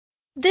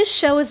This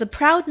show is a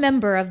proud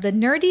member of the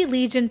Nerdy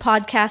Legion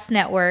Podcast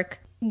Network.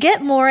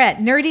 Get more at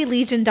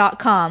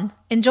nerdylegion.com.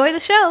 Enjoy the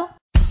show!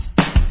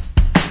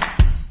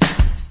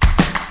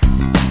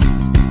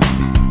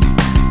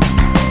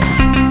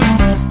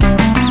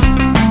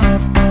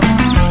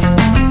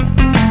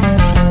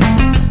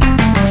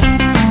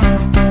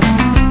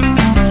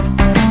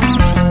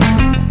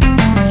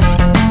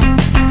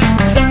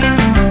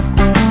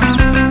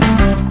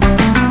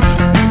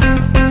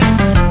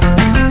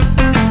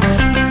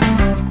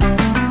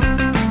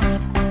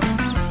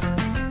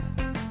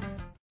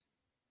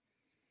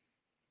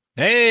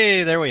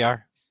 Hey, there we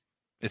are.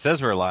 It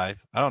says we're live.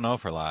 I don't know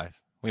if we're live.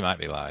 We might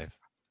be live.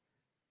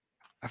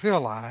 I feel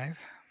alive.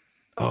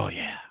 Oh,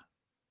 yeah.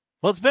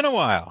 Well, it's been a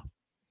while.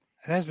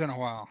 It has been a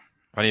while.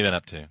 What have you been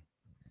up to?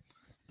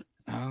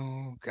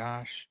 Oh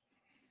gosh,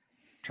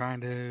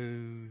 trying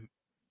to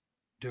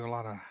do a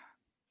lot of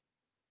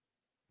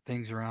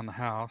things around the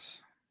house.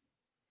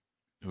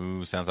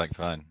 Ooh, sounds like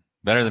fun.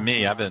 Better than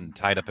me. I've Uh, been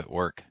tied up at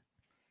work.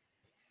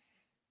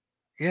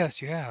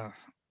 yes, you have.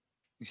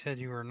 You said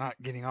you were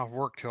not getting off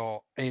work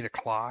till 8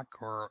 o'clock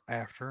or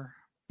after.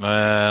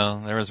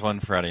 Well, there was one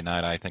Friday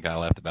night. I think I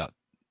left about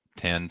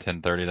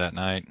 10:30 that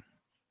night.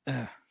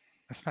 Ugh,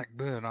 that's not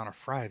good on a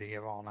Friday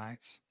of all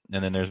nights.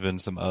 And then there's been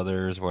some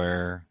others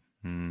where,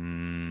 I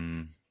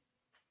don't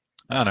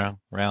know,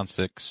 around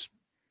 6,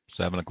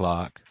 7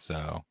 o'clock.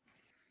 So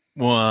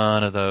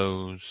one of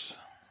those,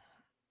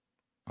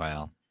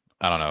 well,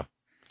 I don't know.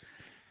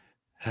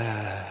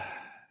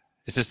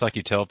 It's just like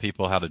you tell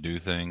people how to do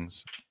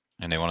things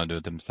and they want to do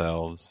it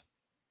themselves.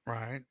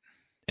 Right.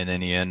 And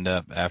then you end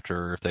up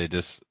after, if they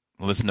just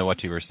listen to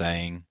what you were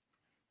saying,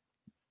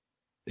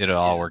 it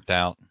all Yeah, worked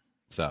out.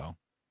 So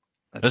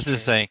that's this is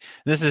true. saying,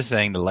 this is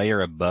saying the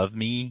layer above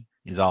me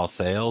is all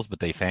sales, but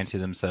they fancy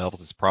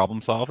themselves as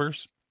problem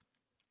solvers.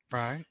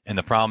 Right. And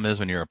the problem is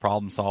when you're a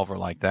problem solver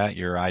like that,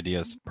 your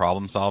idea of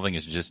problem solving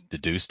is just to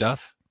do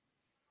stuff,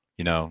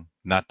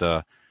 not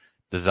the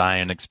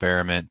design,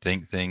 experiment,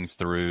 think things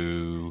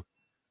through,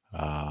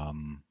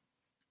 um,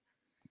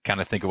 kind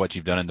of think of what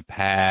you've done in the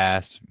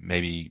past,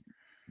 maybe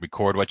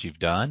record what you've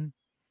done.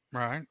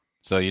 Right.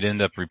 So you'd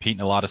end up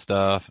repeating a lot of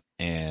stuff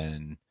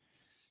and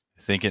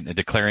thinking and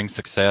declaring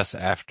success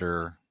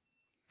after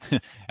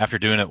after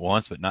doing it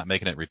once but not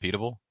making it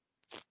repeatable.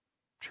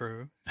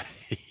 True.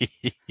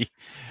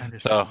 I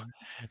so understand.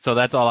 so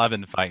that's all I've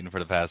been fighting for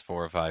the past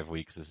 4 or 5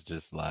 weeks is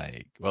just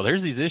like, well,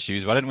 there's these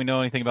issues. Why didn't we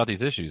know anything about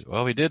these issues?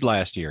 Well, we did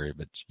last year,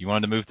 but you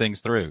wanted to move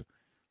things through.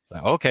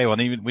 Like, okay, well,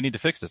 we need to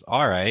fix this.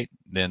 All right,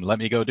 then let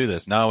me go do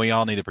this. No, we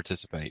all need to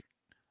participate.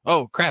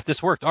 Oh, crap,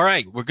 this worked. All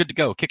right, we're good to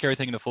go. Kick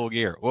everything into full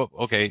gear. Whoa,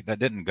 okay, that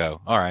didn't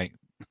go. All right.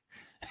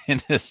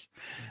 And this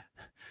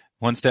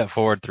one step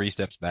forward, 3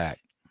 steps back.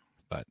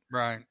 But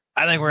Right.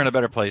 I think we're in a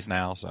better place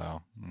now.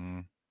 So,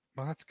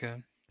 Well, that's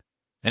good.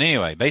 and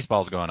anyway,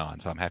 baseball's going on,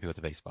 so I'm happy with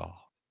the baseball.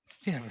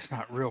 Yeah, it's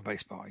not real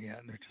baseball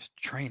yet. They're just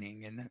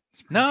training, isn't it?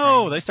 Spring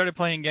No, they training. started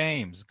playing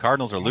games.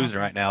 Cardinals are Oh, losing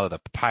okay. right now to the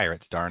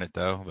Pirates. Darn it,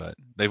 though. But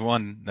they've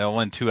won. They'll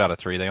win 2 out of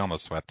 3. They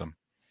almost swept them.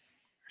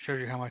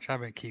 Shows you how much I've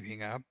been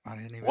keeping up. I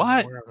didn't even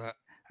What? aware of that.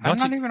 I'm Don't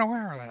you? not even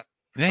aware of that. Of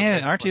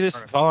Man, aren't baseball you just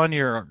started. following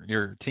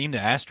your team, the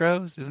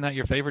Astros? Isn't that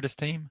your favoriteest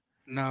team?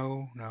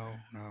 No, no,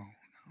 no.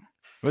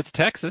 Well, it's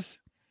Texas.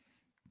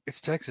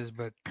 It's Texas,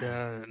 but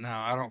no,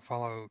 I don't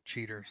follow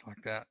cheaters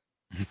like that.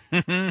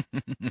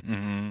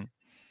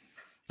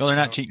 Well, they're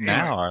not So cheating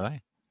anyway, now, are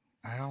they?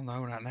 I don't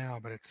know not now,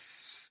 but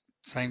it's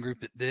same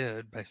group that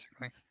did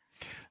basically.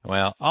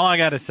 Well, all I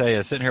got to say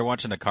is sitting here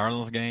watching the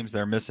Cardinals games,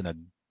 they're missing a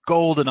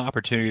golden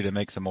opportunity to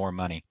make some more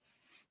money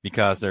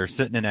because they're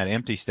sitting in that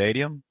empty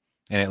stadium,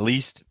 and at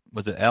least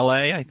was it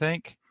LA, I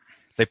think,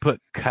 they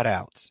put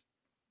cutouts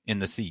in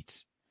the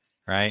seats,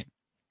 right?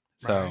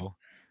 Right, So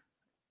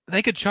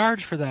they could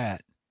charge for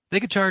that. They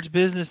could charge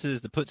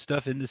businesses to put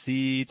stuff in the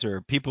seats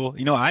or people,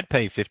 I'd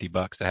pay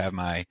 $50 to have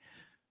my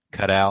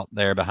cutout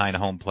there behind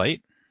home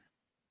plate.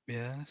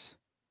 yes.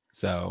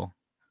 So,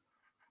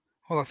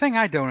 Well, the thing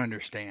I don't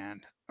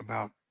understand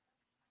about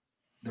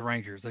the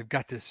Rangers, they've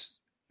got this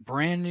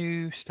brand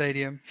new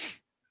stadium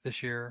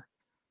this year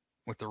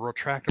with the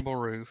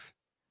retractable roof,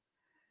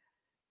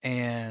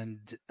 and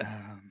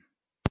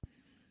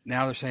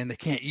now they're saying they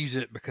can't use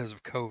it because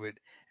of COVID,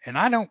 and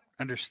I don't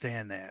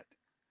understand that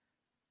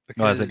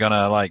well, is it because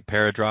gonna like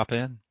paradrop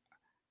in?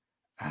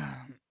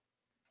 um,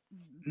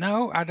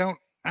 no, I don't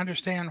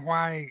understand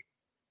why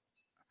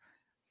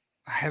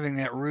having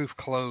that roof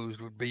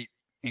closed would be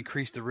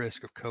increase the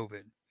risk of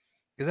COVID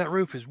because that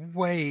roof is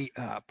way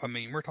up. I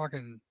mean, we're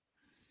talking,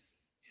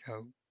 you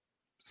know,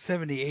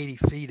 70, 80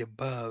 feet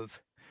above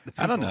the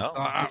I don't people.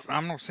 So know.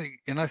 I'm not saying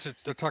unless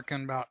they're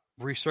talking about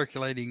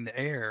recirculating the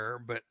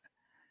air, but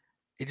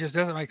it just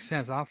doesn't make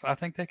sense. I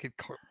think they could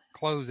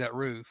close that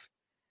roof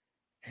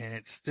and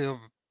it's still,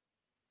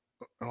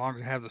 as long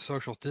as they have the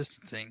social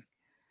distancing,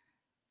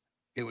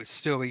 it would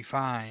still be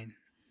fine.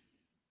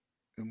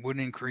 It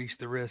wouldn't increase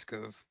the risk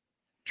of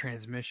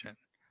transmission.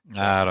 But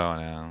I don't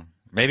know.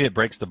 Maybe it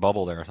breaks the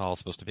bubble they're all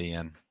supposed to be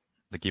in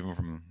to keep them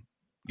from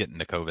getting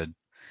the COVID.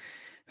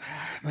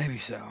 Maybe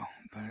so,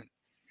 but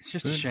it's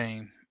just a Good.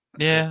 shame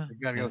that Yeah. they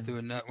got to go Yeah. through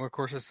a. Well, of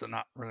course, it's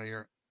not really.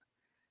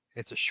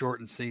 It's a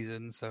shortened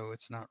season, so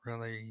it's not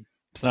really.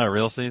 It's not a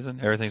real season.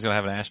 Everything's gonna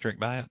have an asterisk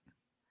by it.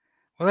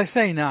 Well, they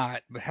say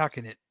not, but how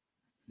can it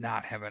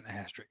not have an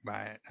asterisk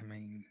by it? I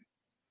mean,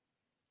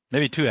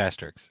 Maybe two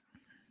asterisks.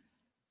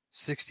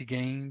 60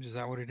 games, is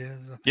that what it is?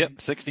 I think.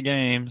 Yep, 60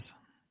 games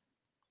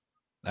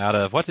out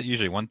of what's it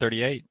usually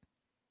 138?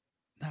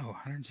 No,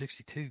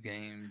 162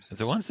 games. Is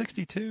it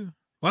 162?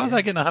 Why was I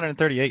Yeah, getting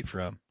 138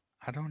 from?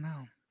 I don't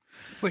know.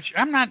 Which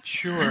I'm not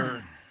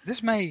sure.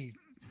 This may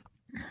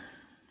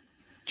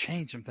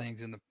change some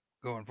things in the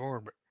going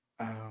forward, but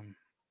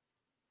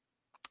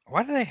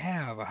why do they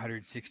have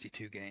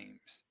 162 games?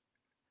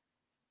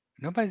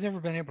 Nobody's ever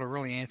been able to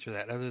really answer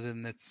that, other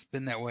than it's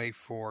been that way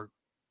for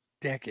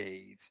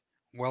decades,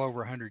 well over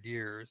 100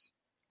 years,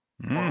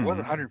 or it was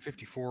Mm.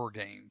 154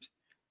 games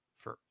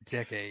for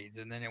decades,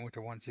 and then it went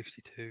to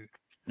 162.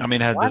 I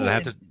mean, Why does do it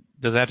have they?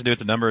 to do with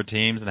the number of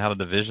teams and how the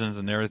divisions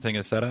and everything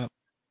is set up?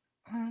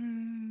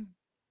 Um,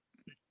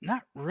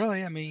 Not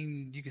really. I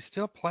mean, you can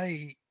still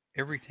play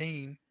every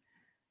team,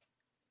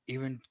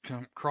 even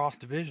cross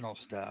divisional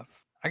stuff.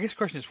 I guess the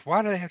question is,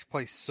 why do they have to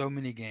play so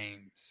many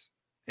games?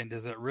 And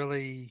does it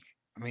really?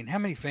 I mean, how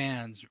many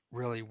fans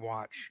really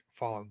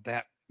follow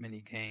that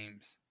many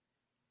games?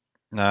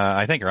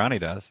 I think Ronnie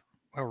does.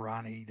 Well,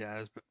 Ronnie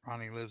does, but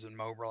Ronnie lives in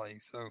Moberly,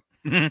 so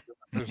I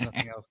there's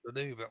nothing else to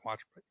do but watch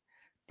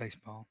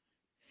baseball.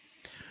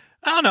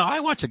 don't know. I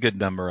watch a good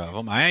number of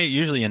them. I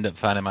usually end up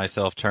finding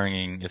myself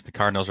turning, if the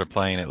Cardinals are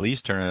playing, at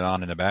least turning it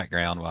on in the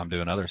background while I'm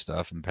doing other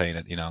stuff and paying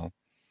it,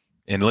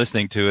 and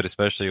listening to it,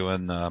 especially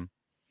when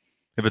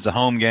if it's a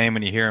home game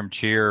and you hear them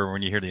cheer or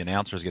when you hear the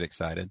announcers get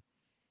excited.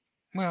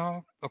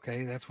 Well,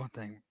 okay, that's one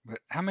thing, but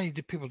how many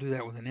do people do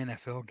that with an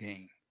NFL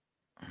game?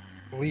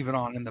 Leave it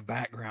on in the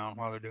background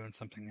while they're doing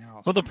something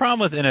else. Well, the problem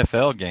with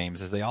NFL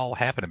games is they all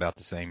happen about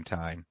the same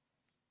time.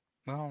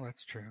 Well,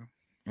 that's true.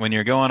 When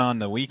you're going on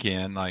the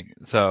weekend,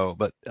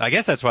 but I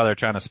guess that's why they're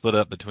trying to split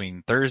up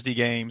between Thursday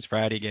games,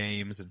 Friday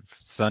games, and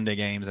Sunday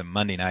games and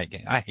Monday night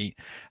games.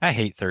 I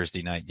hate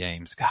Thursday night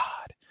games.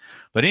 God.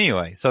 But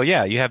anyway, so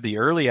yeah, you have the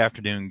early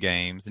afternoon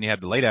games and you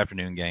have the late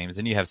afternoon games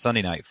and you have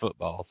Sunday night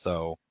football.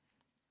 So,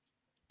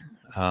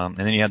 and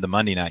then you have the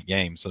Monday night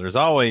game. So there's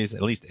always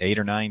at least 8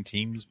 or 9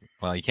 teams.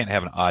 Well, you can't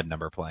have an odd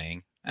number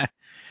playing.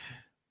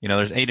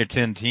 There's 8 or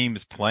 10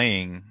 teams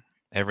playing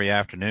every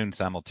afternoon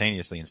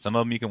simultaneously, and some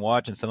of them you can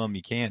watch and some of them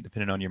you can't,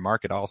 depending on your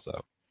market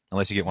also,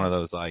 unless you get one of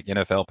those like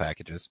NFL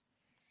packages.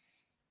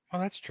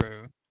 Well, that's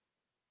true.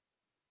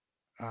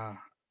 Uh,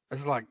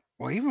 it's like,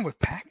 well, even with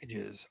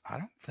packages, I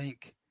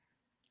think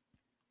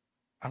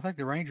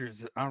the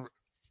Rangers,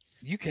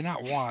 you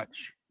cannot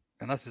watch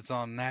unless it's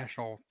on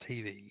national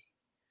TV,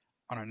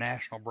 on a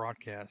national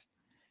broadcast.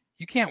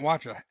 You can't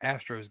watch a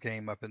Astros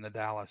game up in the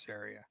Dallas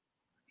area.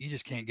 You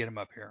just can't get them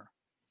up here.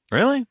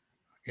 Really?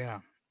 Yeah.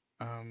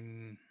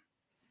 Um,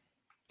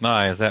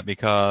 No, is that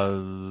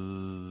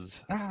because,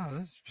 no,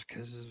 that's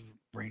because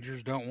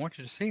Rangers don't want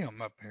you to see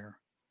them up here.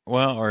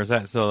 well, or is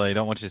that so they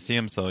don't want you to see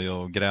them, so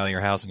you'll get out of your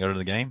house and go to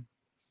the game?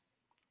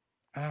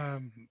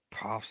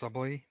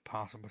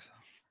 Possibly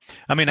so.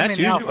 I mean, I that's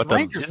mean, now usually if the what the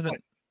Rangers play,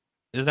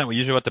 isn't that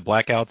usually what the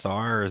blackouts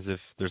are? Is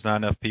if there's not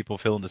enough people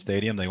filling the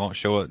stadium, they won't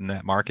show it in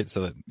that market,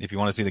 so that if you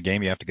want to see the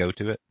game, you have to go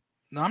to it.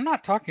 no, I'm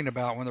not talking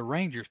about when the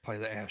Rangers play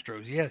the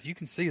Astros. Yes, you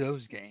can see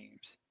those games.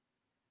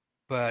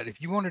 But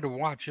if you wanted to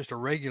watch just a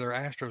regular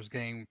Astros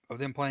game of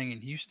them playing in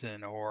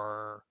Houston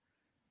or,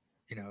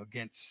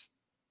 against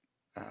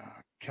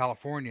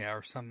California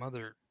or some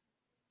other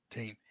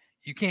team,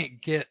 you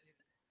can't get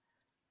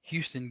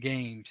Houston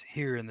games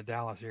here in the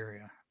Dallas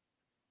area.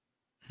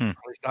 Hmm. At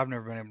least I've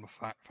never been able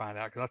to find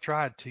out because I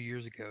tried 2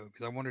 years ago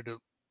because I wanted to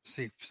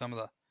see some of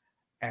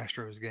the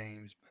Astros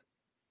games, but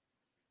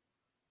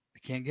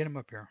they can't get them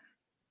up here.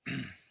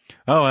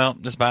 Oh well,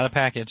 just buy the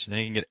package, then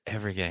you can get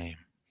every game.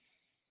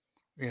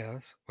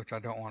 Yes, which I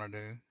don't want to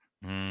do.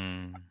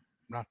 Hmm.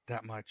 Not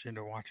that much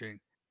into watching.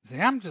 See,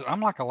 I'm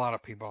like a lot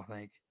of people. I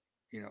think,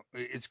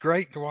 it's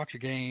great to watch a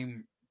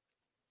game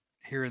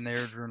here and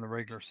there during the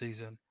regular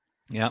season,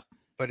 Yep.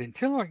 but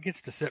until it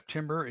gets to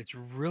September, it's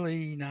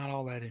really not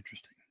all that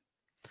interesting.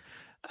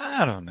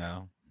 I don't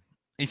know.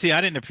 You see,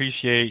 I didn't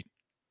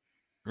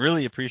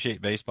really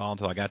appreciate baseball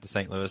until I got to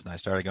St. Louis and I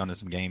started going to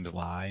some games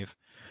live.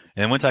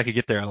 And then once I could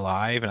get there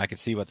live and I could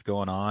see what's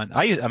going on,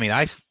 I mean,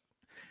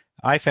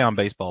 I found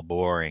baseball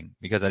boring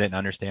because I didn't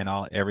understand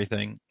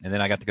everything. And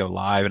then I got to go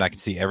live and I could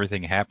see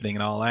everything happening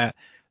and all that.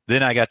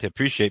 Then I got to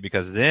appreciate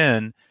because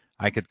then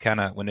I could kind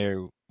of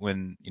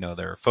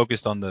they're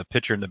focused on the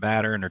pitcher and the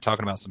batter and they're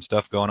talking about some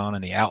stuff going on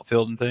in the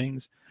outfield and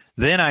things.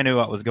 Then I knew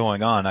what was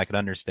going on. I could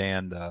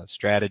understand the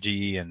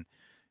strategy and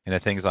the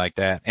things like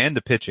that and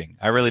the pitching.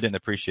 I really didn't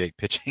appreciate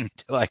pitching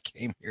until I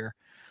came here.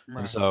 And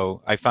Right.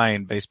 so I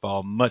find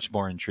baseball much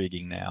more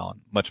intriguing now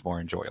and much more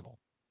enjoyable.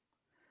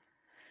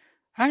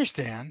 I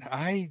understand.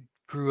 I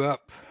grew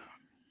up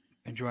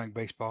enjoying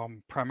baseball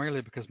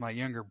primarily because my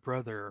younger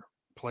brother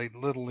played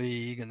little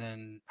league and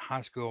then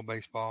high school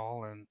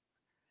baseball, and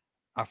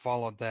I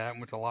followed that and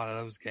went to a lot of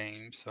those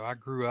games. So I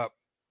grew up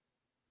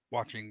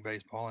watching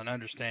baseball and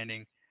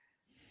understanding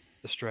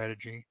the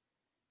strategy.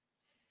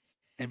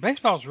 And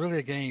baseball is really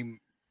a game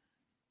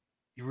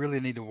you really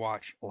need to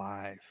watch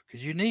live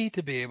because you need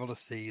to be able to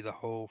see the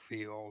whole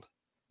field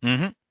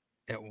Hmm.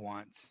 at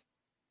once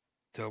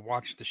to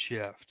watch the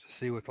shift, to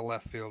see what the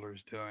left fielder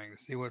is doing,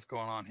 to see what's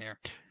going on here.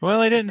 Well,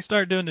 they didn't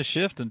start doing the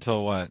shift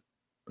until what,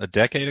 a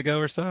decade ago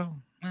or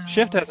so?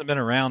 Shift No, hasn't been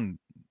around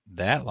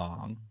that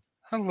long.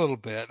 a little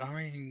bit. I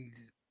mean,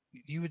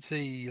 you would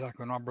see like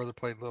when my brother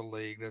played little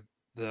league that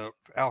the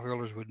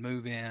outfielders would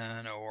move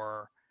in,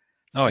 or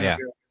Oh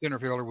yeah. center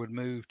fielder would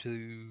move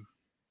to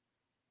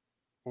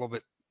a little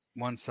bit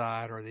one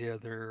side or the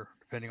other,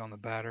 depending on the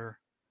batter.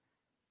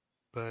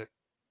 But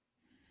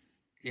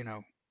you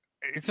know,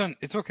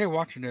 it's okay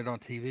watching it on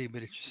TV,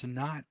 but it's just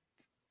not.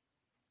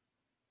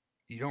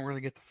 You don't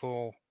really get the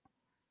full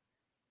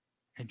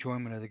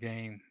enjoyment of the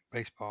game.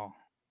 Baseball,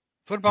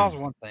 football's Hmm.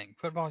 one thing.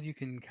 Football you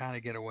can kind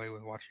of get away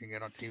with watching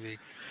it on TV.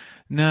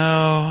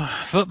 No,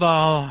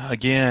 football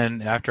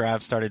again. After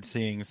I've started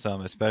seeing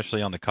some,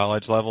 especially on the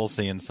college level,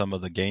 seeing some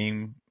of the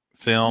game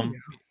Oh film,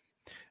 yeah,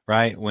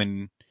 right?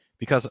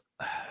 Because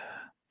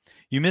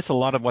you miss a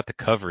lot of what the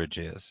coverage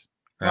is,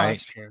 no,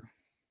 right? that's true.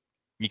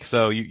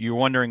 So you're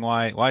wondering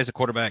why is the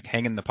quarterback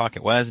hanging in the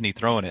pocket? Why isn't he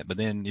throwing it? But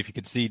then if you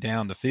could see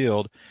down the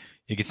field,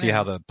 you could see Yeah,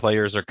 how the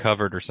players are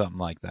covered or something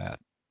like that.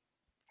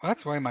 well,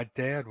 that's the way my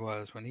dad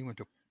was when he went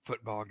to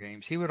football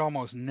games. He would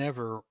almost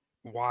never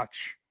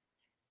watch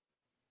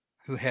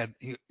who had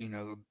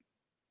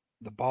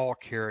the ball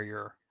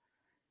carrier.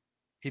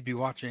 He'd be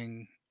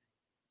watching,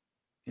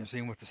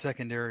 seeing what the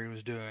secondary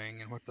was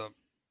doing and what the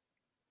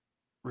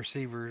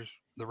receivers,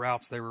 the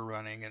routes they were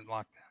running, and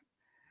like that.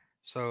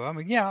 So I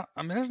mean, yeah,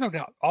 I mean, there's no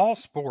doubt all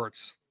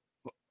sports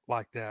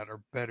like that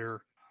are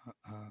better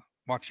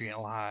watching it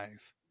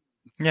live.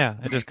 Yeah,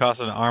 I it mean, just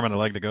costs an arm and a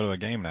leg to go to a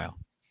game now.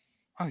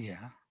 oh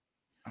yeah,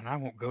 and I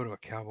won't go to a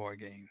Cowboy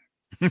game.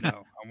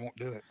 No, I won't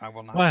do it. I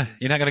will not Why? do it.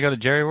 You're not gonna go to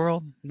Jerry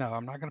World? No,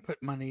 I'm not going to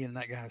put money in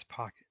that guy's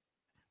pocket.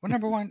 Well,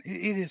 number one,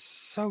 it is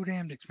so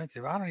damned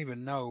expensive. I don't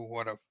even know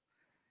what a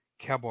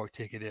Cowboy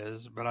ticket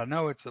is, but I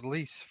know it's at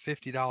least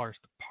 $50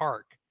 to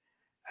park.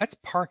 That's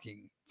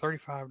parking,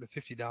 $35 to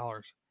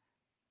 $50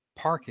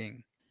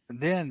 parking. And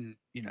then,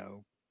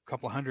 a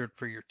couple of hundred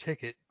for your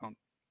ticket.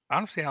 I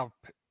don't see how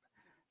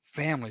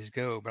families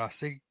go, but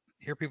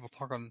hear people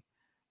talking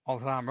all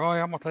the time. Oh,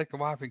 yeah, I'm gonna take the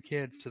wife and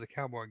kids to the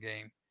Cowboy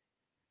game.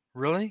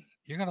 Really?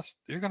 You're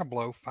gonna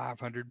blow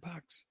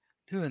 $500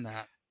 doing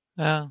that?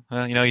 Oh,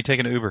 well, you take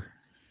an Uber.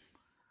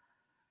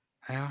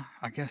 Yeah,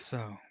 I guess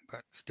so,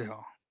 but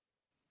still.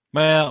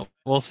 Well,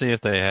 we'll see if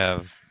they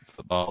have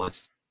football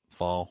this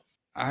fall.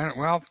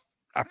 Well,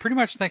 I pretty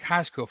much think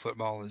high school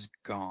football is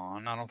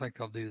gone. I don't think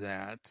they'll do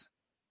that.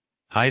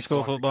 High You'd still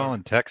school have to go football to.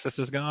 in Texas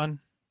is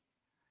gone.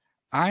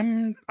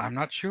 I'm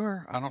not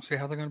sure. I don't see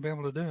how they're going to be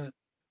able to do it,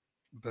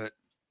 but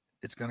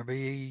it's going to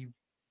be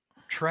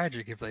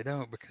tragic if they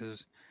don't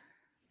because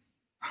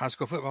high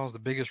school football is the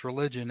biggest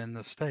religion in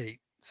the state.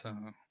 So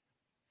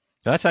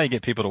That's how you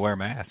get people to wear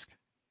masks.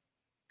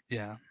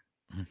 yeah,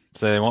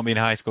 So they won't be in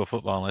high school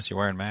football unless you're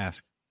wearing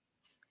masks.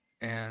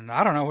 and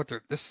I don't know what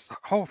this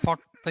whole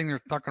thing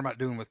they're talking about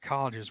doing with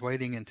colleges,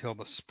 waiting until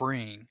the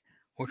spring,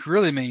 which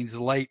really means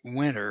late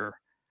winter,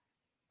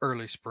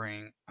 early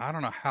spring. I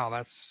don't know how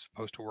that's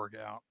supposed to work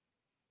out.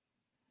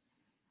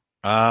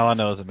 All I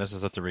know is it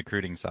messes up the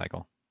recruiting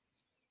cycle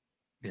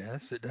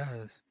Yes, it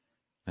does.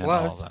 and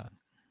all Plus, that.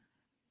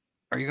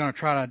 are you going to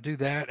try to do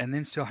that and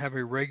then still have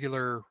a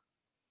regular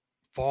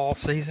fall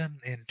season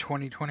in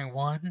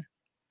 2021?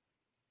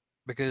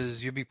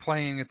 Because you'll be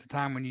playing at the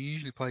time when you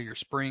usually play your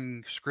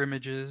spring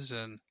scrimmages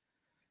and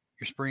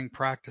your spring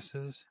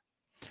practices.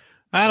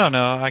 I don't So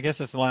know. I guess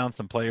it's allowing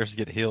some players to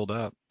get healed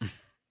up.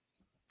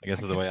 I guess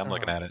I is the way guess I'm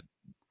looking so. at it.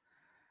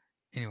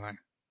 Anyway,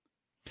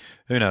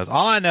 Who knows?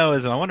 All I know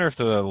is I wonder if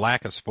the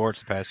lack of sports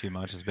the past few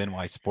months has been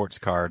why sports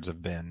cards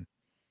have been.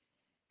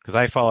 Because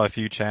I follow a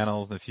few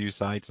channels and a few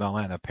sites and all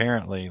that, and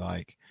apparently, and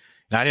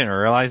I didn't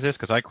realize this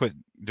because I quit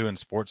doing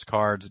sports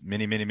cards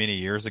many, many, many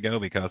years ago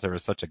because there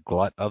was such a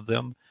glut of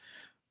them.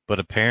 But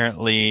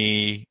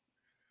apparently,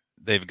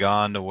 they've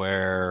gone to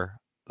where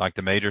like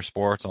the major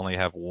sports only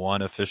have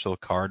one official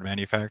card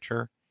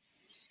manufacturer,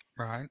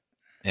 right.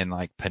 and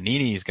like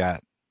Panini's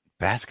got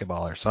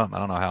basketball or something. I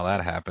don't know how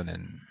that happened.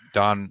 And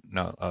Don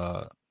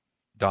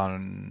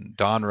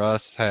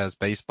Russ has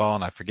baseball,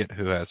 and I forget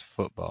who has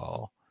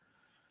football.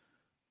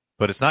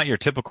 But it's not your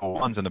typical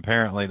ones, and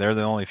apparently they're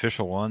the only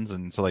official ones,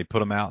 and so they put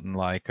them out in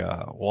like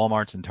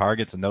Walmarts and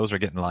Targets, and those are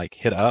getting like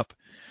hit up.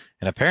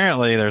 And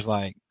apparently there's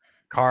like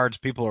cards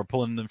people are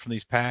pulling them from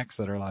these packs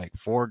that are like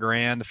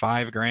 $4,000,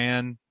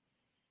 $5,000,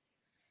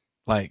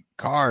 like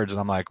cards, and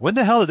I'm like, when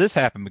the hell did this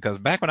happen? Because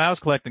back when I was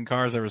collecting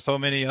cards, there were so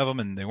many of them,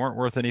 and they weren't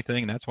worth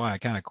anything, and that's why I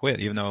kind of quit,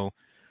 even though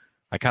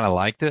I kind of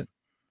liked it.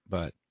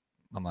 But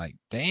I'm like,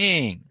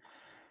 dang.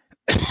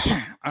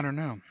 I don't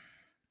know.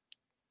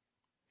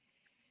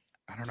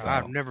 I don't know.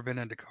 I've So never been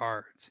into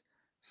cards.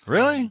 So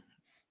really,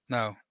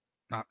 no,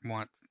 not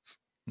once.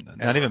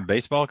 Not ever. even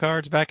baseball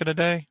cards back in the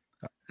day?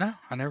 No,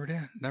 I never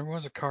did. Never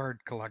was a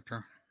card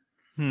collector.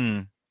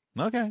 Hmm.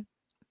 Okay.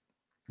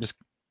 Just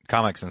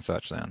comics and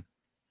such then.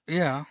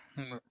 Yeah,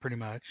 pretty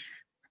much.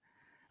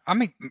 I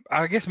mean,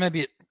 I guess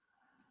maybe it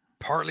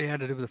partly had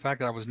to do with the fact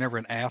that I was never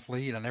an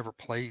athlete. I never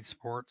played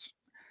sports.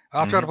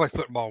 I tried to Hmm. play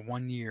football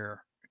 1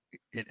 year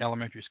in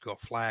elementary school,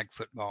 flag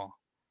football,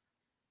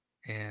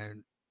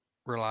 and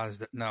realized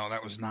that no,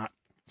 that was not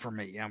for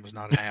me. I was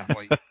not an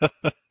athlete.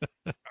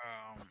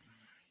 Um,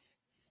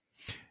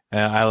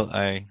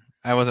 And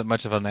I wasn't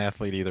much of an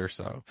athlete either,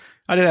 so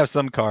I did have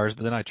some cars,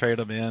 but then I traded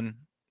them in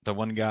to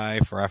one guy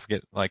for I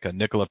forget like a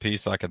nickel a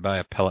piece, so I could buy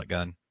a pellet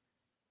gun.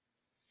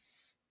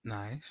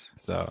 nice.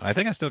 So I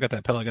think I still got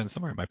that pellet gun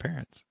somewhere at my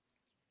parents.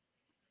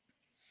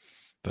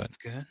 But That's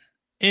good.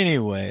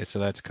 anyway, so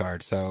that's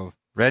cards. So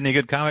read any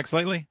good comics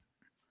lately?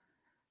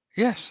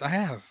 Yes, I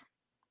have.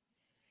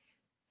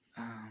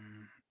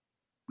 Um,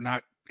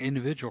 not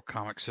individual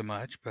comics so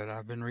much, but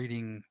I've been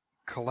reading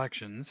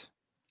collections.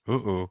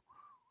 Ooh.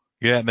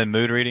 You haven't been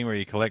mood reading where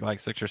you collect like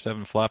 6 or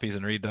 7 floppies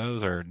and read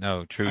those, or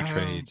no, true Um,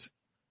 trades?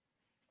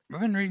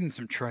 I've been reading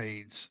some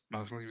trades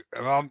mostly.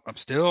 Well, I'm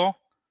still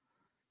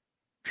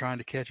trying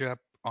to catch up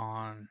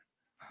on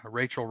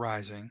Rachel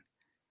Rising.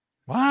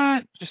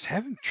 What? Just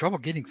having trouble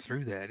getting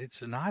through that.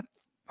 It's not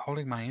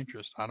holding my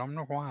interest. I don't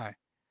know why.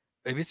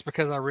 Maybe it's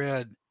because I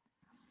read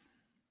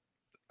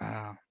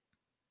uh,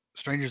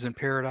 Strangers in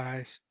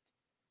Paradise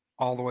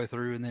all the way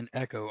through and then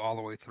Echo all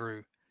the way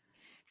through.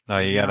 Oh,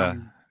 you Maybe gotta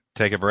I'm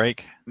take a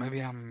break.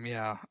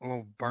 yeah a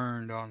little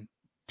burned on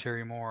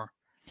Terry Moore.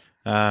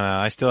 I don't know.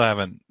 I still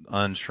haven't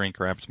unshrink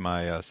wrapped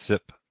my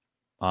SIP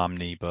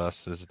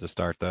omnibuses to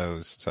start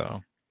those.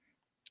 So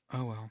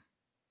Oh well,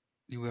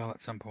 you will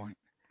at some point.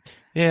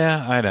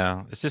 yeah, I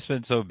know. It's just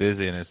been so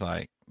busy, and it's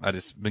like I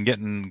just been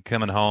getting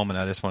coming home, and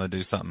I just want to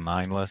do something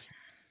mindless.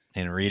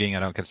 And reading, I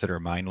don't consider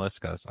mindless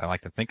because I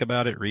like to think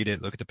about it, read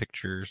it, look at the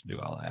pictures, do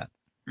all that.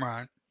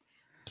 Right.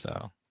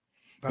 So,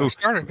 But I ooh,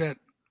 started at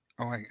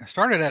oh wait, I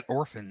started at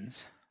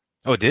Orphans.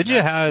 oh, did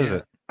you? That How is yeah,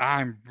 it?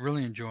 I'm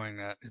really enjoying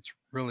that. It's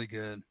really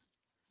good.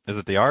 Is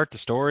it the art, the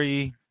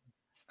story,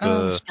 The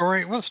the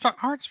story, well, the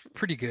art's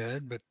pretty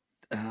good, but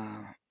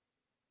uh,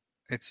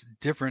 it's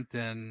different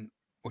than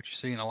what you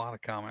see in a lot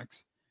of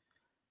comics.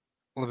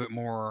 A little bit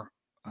more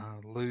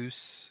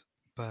loose,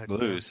 but the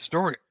blues?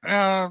 story,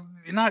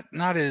 not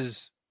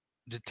as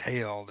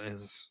detailed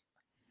as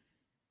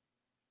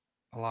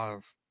a lot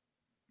of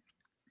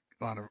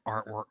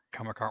artwork,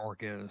 comic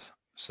artwork is.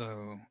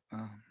 So,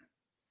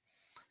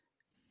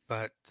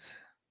 but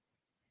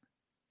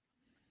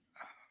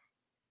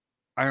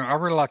I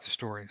really like the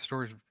story. The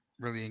story's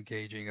really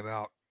engaging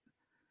about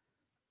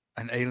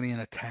an alien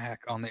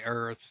attack on the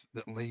Earth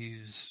that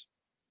leaves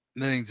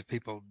millions of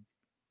people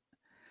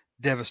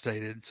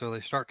devastated. So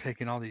they start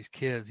taking all these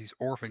kids, these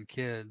orphan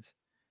kids,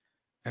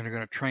 and they're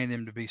going to train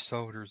them to be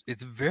soldiers.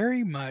 It's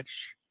very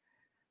much,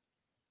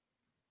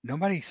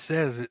 nobody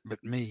says it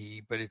but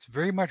me, but it's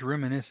very much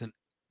reminiscent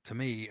to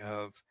me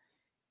of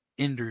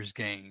Ender's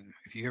Game.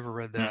 If you ever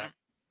read that Mm.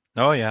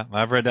 Oh yeah,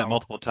 I've read that novel.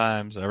 multiple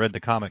times. I read the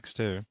comics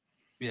too.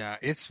 Yeah,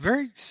 it's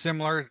very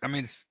similar. I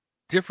mean, it's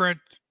different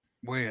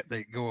way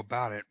they go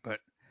about it, but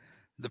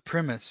the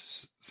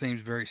premise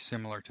seems very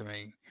similar to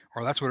me,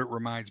 or that's what it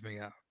reminds me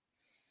of.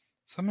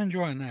 So I'm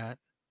enjoying that.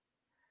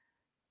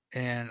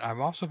 And I've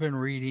also been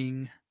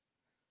reading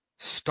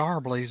Star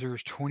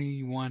Blazers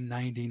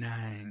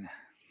 2199.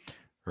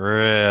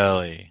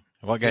 Really?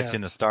 What got you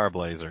into Yes, Star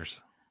Blazers?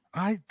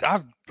 I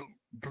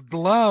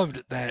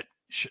loved that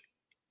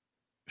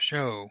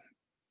show,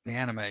 the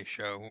anime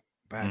show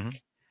back Hmm.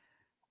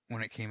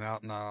 when it came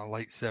out in the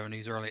late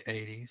 70s, early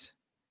 80s.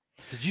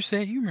 Did you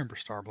say you remember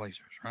Star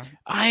Blazers, right?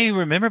 I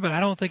remember, but I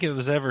don't think it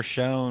was ever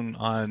shown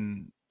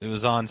on. It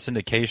was on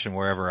syndication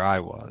wherever I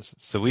was.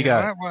 So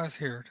Yeah, that was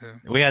here too.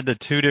 we had the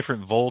 2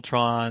 different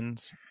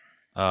Voltrons.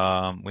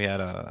 We had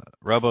a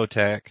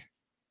Robotech,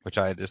 which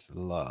I just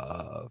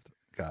loved.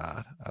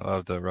 God, I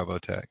loved the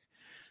Robotech.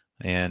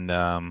 And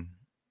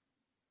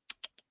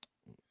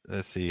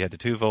let's see, you had the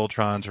 2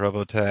 Voltrons,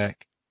 Robotech.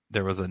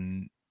 There was a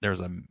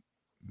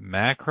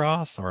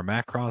Macross or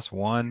Macross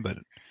One, but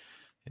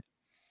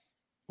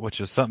which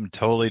was something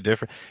totally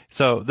different.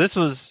 So this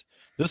was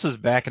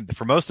back in,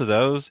 for most of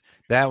those.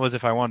 That was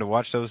if I wanted to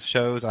watch those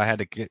shows, I had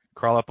to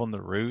crawl up on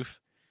the roof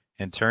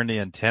and turn the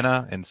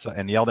antenna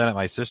and yell down at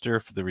my sister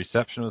if the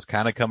reception was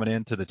kind of coming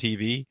into the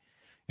TV.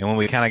 And when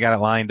we kind of got it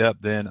lined up,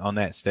 then on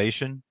that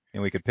station,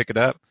 and we could pick it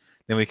up,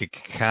 then we could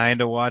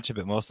kind of watch it.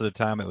 But most of the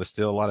time, it was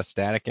still a lot of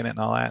static in it and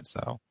all that.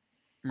 So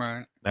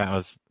Right. that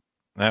was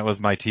that was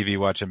my TV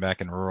watching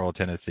back in rural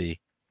Tennessee.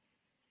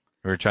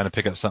 We were trying to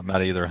pick up something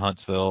out of either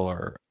Huntsville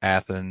or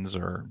Athens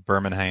or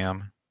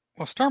Birmingham.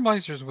 Well, Star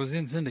Blazers was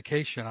in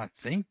syndication, I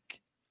think,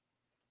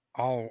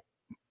 all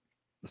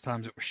the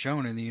times it was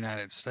shown in the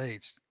United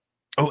States.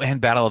 Oh, and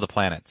Battle of the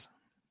Planets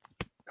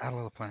Battle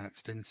of the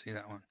Planets, didn't see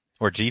that one.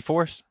 or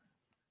G-Force.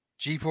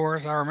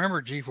 G-Force, I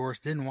remember G-Force,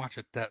 didn't watch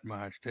it that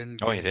much, didn't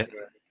Oh, get you into did.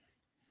 it.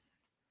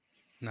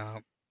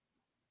 No.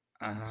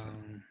 So,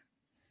 Um,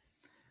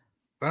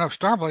 But no,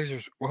 Star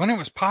Blazers, when it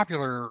was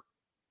popular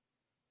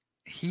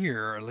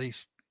here, at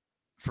least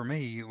for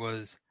me,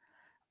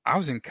 I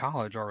was in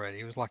college already.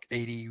 It was like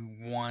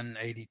 81,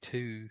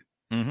 82.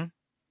 Mm-hmm.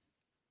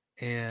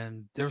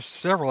 And there's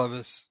several of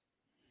us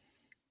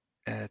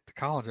at the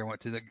college I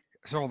went to,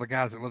 several of the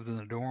guys that lived in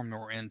the dorm that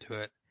were into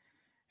it.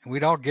 And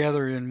we'd all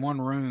gather in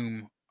one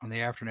room on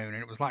the afternoon,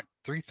 and it was like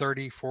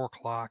 3:30, 4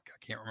 o'clock.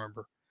 I can't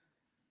remember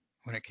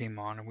when it came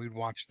on, and we'd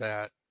watch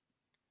that.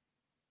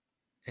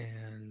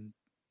 And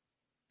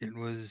it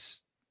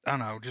was, I don't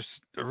know,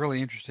 just a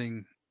really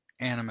interesting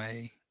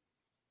anime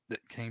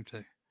that came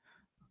to,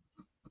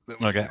 that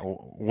was Okay, re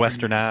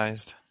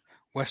westernized.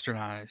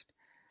 westernized.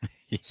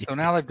 So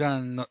now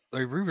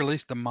they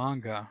re-released the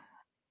manga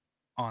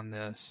on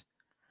this.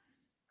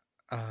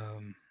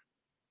 Um,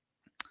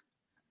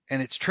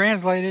 and it's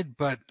translated,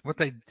 but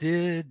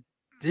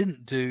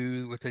didn't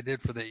do what they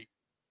did for the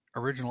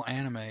original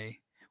anime.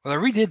 Well,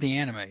 they redid the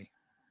anime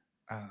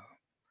uh,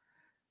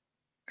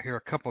 here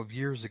a couple of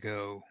years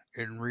ago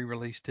and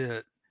re-released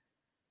it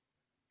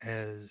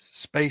as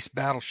Space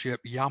Battleship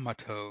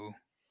Yamato.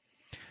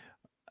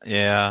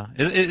 Yeah,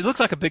 it looks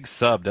like a big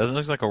sub, doesn't it? It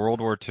looks like a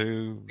World War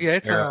II Yeah,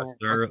 era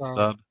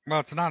sub. well,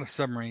 it's not a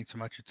submarine so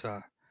much.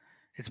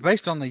 It's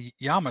based on the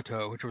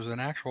Yamato, which was an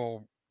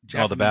actual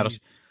Oh, the battle. Japanese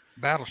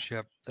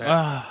battleship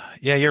that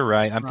Yeah, you're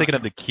right. I'm sunk. thinking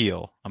of the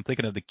keel. I'm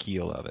thinking of the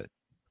keel of it.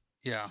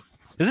 Yeah,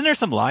 Isn't there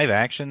some live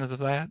actions of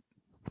that?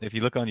 If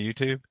you look on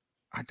YouTube.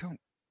 I don't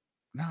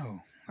know.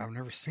 I've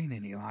never seen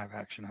any live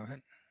action of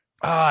it.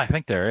 Oh, I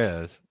think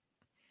there is.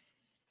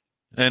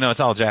 I know it's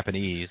all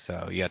Japanese,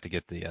 so you have to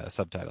get the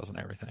subtitles and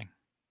everything.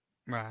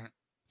 Right.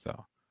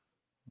 So,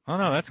 oh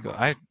no, that's good.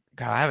 God,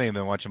 I haven't even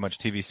been watching much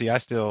TV. See,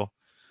 I've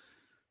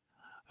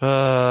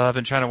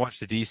been trying to watch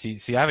the DC.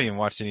 See, I haven't even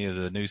watched any of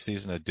the new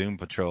season of Doom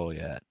Patrol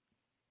yet,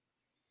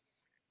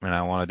 and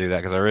I want to do that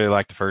because I really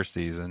liked the first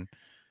season.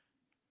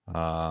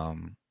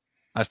 Um,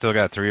 I still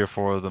got 3 or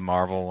 4 of the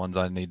Marvel ones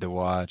I need to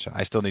watch.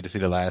 I still need to see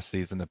the last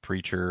season of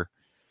Preacher.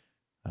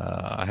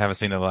 I haven't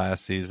seen the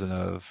last season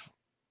of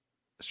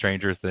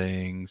Stranger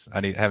Things.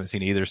 Haven't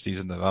seen either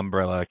season of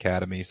Umbrella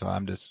Academy, so I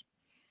haven't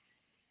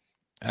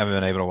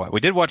been able to watch. We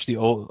did watch the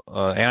old.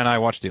 Ann and I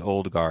watched the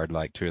Old Guard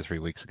like 2 or 3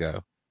 weeks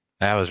ago.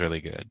 That was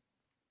really good.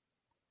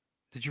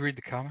 Did you read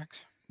the comics?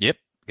 Yep,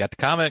 got the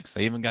comics.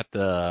 I even got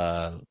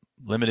the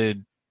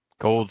limited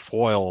gold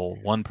foil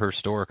 1 per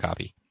store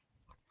copy.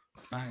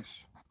 Nice.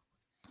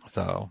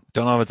 So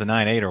don't know if it's a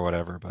 9.8 or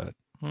whatever, but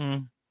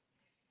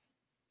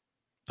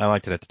I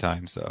liked it at the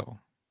time. So,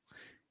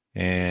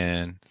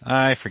 and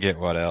I forget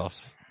what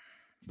else,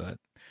 but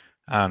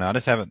I don't know.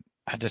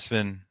 I just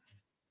been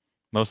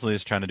mostly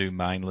just trying to do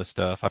mindless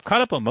stuff. I've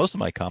caught up on most of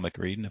my comic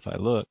reading. If I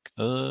look,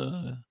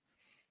 I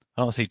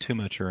don't see too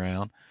much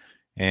around.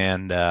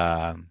 And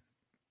I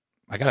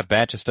got a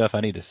batch of stuff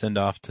I need to send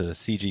off to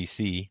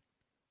CGC,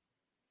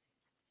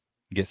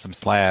 get some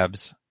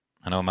slabs.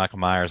 I know Michael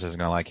Myers isn't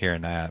gonna like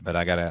hearing that, but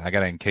I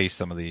gotta encase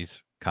some of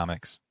these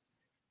comics.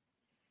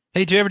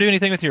 Hey, did you ever do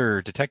anything with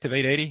your Detective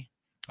 880?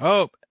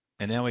 Oh,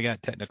 and then we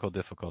got technical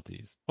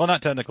difficulties. Well,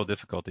 not technical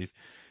difficulties.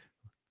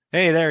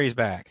 Hey, there he's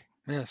back.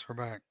 Yes, we're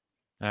back.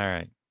 All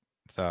right.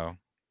 So,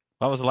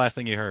 what was the last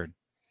thing you heard?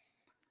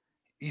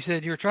 You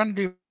said you were trying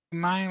to do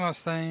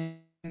mindless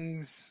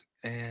things,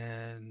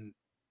 and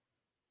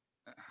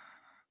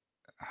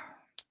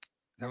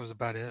that was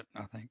about it,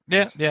 I think.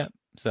 Yeah, Yes. yeah.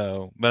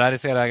 So, but I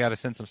just said I got to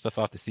send some stuff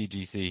off to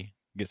CGC,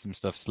 get some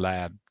stuff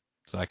slabbed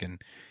so I can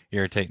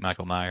irritate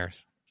Michael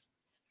Myers.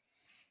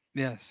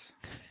 Yes.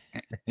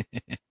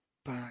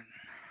 But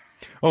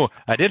Oh,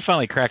 I did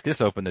finally crack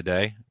this open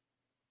today.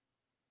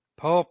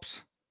 pulps,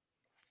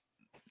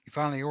 you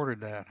finally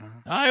ordered that, huh?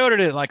 I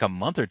ordered it like a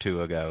month or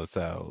two ago.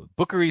 So,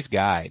 Bookery's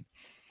Guide.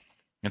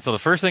 And so the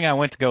first thing I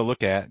went to go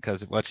look at,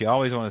 because what you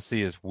always want to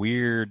see is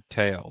weird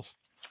tales.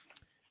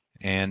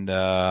 And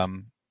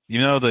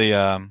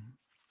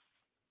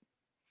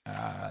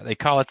they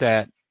call it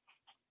that.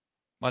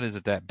 What is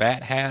it? That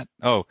bat hat?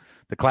 Oh,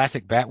 the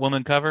classic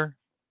Batwoman cover,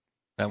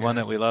 that one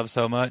that Yes. we love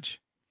so much.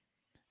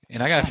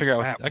 And I It's got to not figure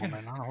out. Batwoman.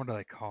 I don't know what do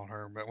they call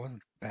her, but it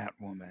wasn't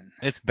Batwoman.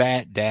 It's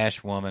Bat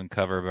Dash Woman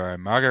cover by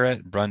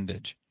Margaret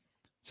Brundage.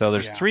 So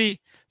there's Yeah. three.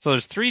 So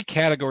there's 3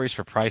 categories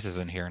for prices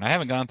in here, and I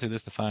haven't gone through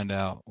this to find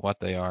out what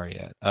they are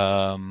yet.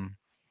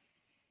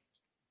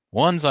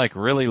 One's like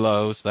really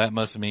low, so that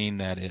must mean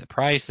that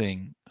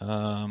pricing,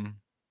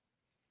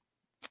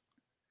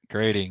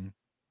 grading.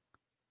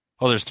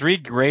 Oh, there's 3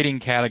 grading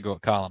category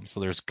columns. So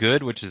there's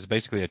good, which is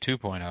basically a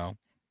 2.0,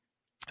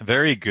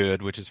 very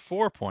good, which is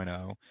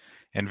 4.0,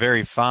 and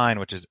very fine,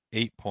 which is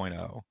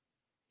 8.0.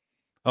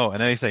 Oh, and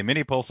then they say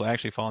mini pulps will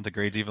actually fall into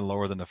grades even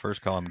lower than the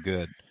first column,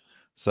 good.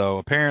 So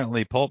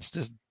apparently pulps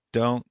just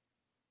don't.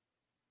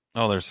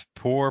 Oh, there's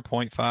poor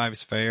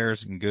 0.5s,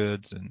 fairs, and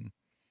goods, and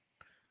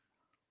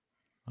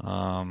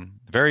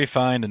very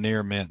fine to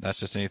near mint. That's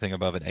just anything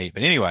above an 8.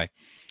 But anyway,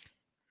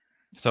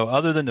 so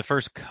other than the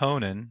first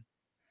Conan,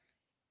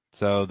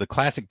 so the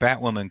classic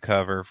Batwoman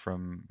cover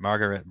from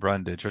Margaret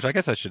Brundage, which I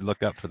guess I should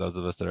look up for those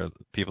of us that are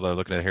people that are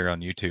looking at it here on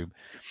YouTube.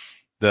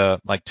 The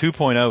like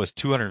 2.0 is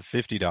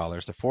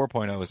 $250, the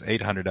 4.0 is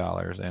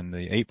 $800, and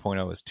the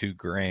 8.0 is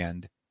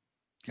 $2,000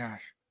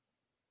 Gosh.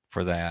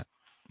 for that.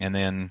 And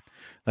then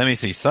let me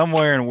see,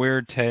 Somewhere in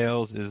Weird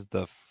Tales is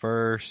the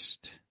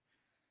first.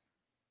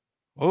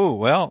 Oh,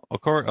 well, of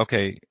course,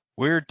 okay.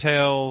 Weird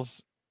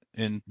Tales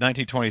in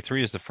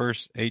 1923 is the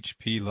first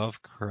H.P.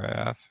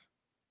 Lovecraft,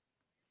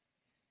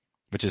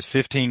 which is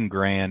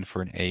 $15,000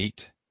 for an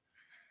 8.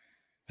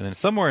 And then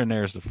somewhere in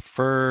there is the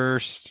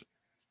first.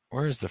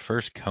 Where is the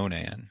first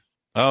Conan?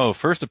 Oh,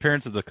 first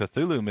appearance of the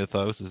Cthulhu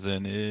mythos is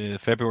in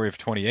February of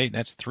 28, and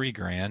that's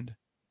 $3,000.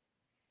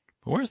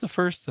 But where's the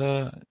first?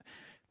 Like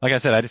I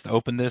said, I just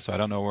opened this, so I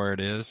don't know where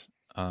it is.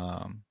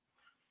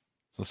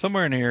 So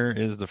somewhere in here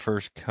is the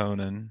first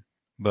Conan.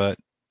 But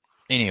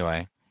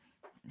anyway,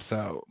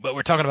 but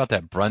we're talking about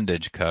that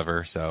Brundage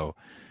cover, so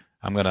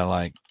I'm gonna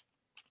like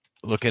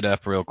look it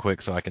up real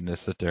quick so I can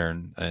just sit there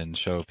and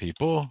show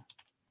people.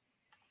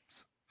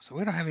 So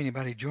we don't have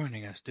anybody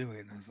joining us, do we?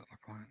 Does it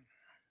look like?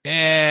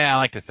 Yeah, I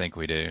like to think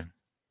we do.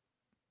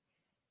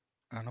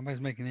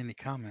 Nobody's making any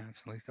comments,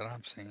 at least that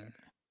I'm seeing.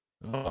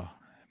 Oh,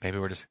 maybe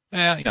we're just,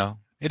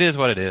 it is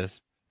what it is.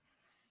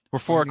 We're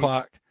Well, 4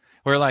 o'clock.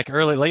 We're like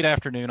late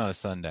afternoon on a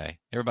Sunday.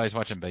 Everybody's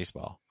watching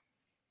baseball.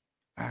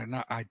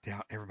 I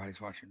doubt everybody's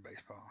watching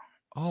baseball.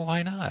 Oh,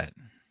 why not?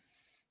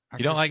 I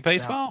You don't just like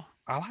baseball?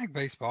 I like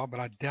baseball,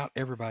 but I doubt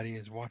everybody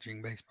is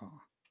watching baseball.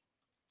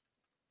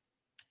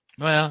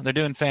 Well, they're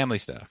doing family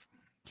stuff.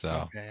 So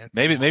Okay,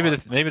 maybe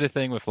the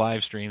thing with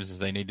live streams is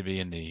they need to be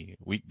in the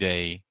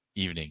weekday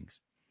evenings.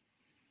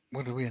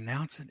 What, did we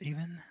announce it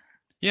even?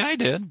 Yeah, I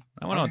did.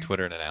 I went on Okay.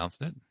 Twitter and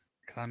announced it.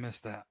 'Cause I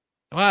missed that.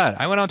 What?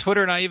 I went on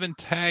Twitter and I even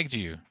tagged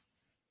you.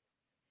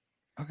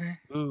 Okay.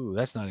 Ooh,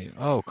 that's not even.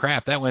 Oh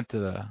crap!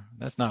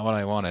 That's not what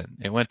I wanted.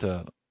 It went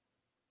to.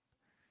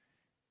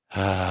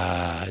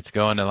 It's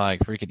going to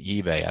like freaking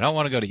eBay. I don't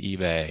want to go to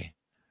eBay.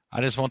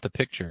 I just want the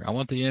picture. I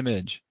want the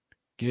image.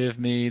 Give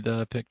me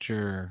the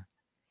picture.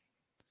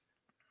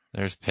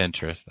 There's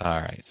Pinterest. All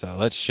right, so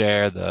let's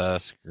share the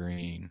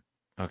screen.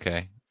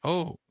 Okay.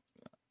 Oh,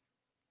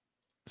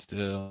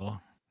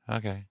 still.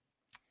 Okay.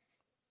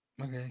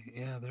 Okay.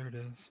 Yeah, there it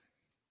is.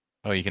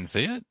 Oh, you can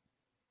see it?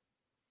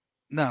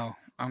 No,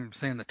 I'm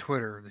saying the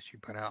Twitter that you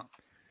put out.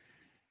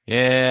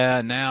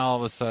 Yeah, now all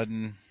of a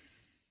sudden,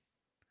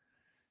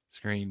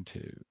 screen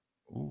 2.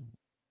 Ooh,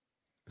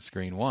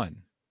 screen 1.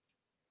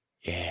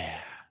 Yeah.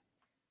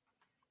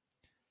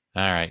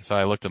 All right, so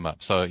I looked them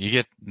up. So you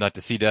get not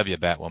the CW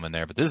Batwoman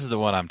there, but this is the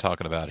one I'm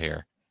talking about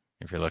here,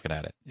 if you're looking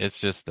at it. It's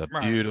just a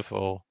Right.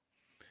 beautiful,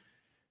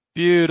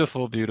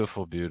 beautiful,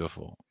 beautiful,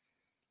 beautiful.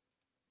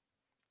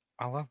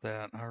 I love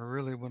that. I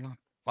really would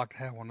like to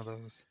have one of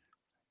those.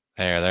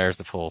 There's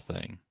the full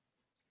thing.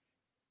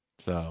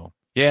 So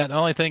yeah, the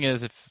only thing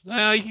is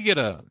you get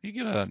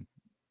a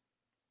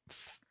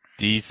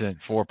decent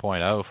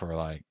 4.0 for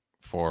like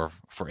for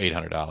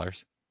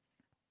 $800.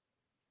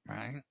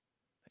 Right.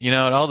 It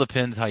all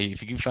depends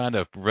if you can find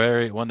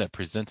one that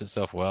presents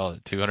itself well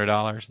at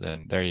 $200,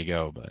 then there you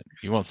go. But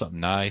you want something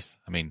nice.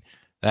 I mean,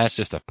 that's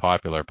just a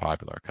popular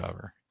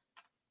cover.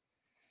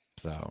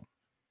 So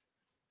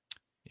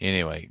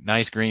anyway,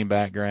 nice green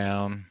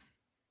background.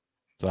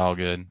 It's all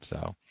good.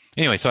 So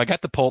anyway, so I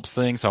got the pulps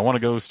thing, so I want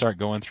to start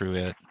going through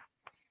it.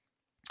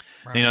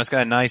 Right. It's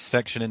got a nice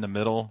section in the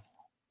middle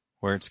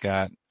where it's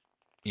got,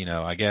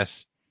 I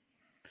guess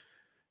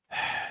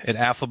it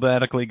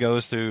alphabetically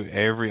goes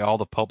through all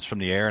the pulps from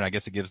the air, and I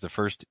guess it gives the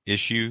first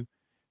issue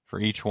for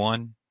each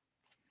one.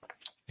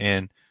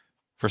 And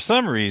for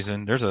some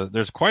reason,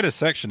 there's quite a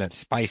section that's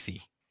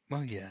spicy.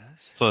 Well, yes.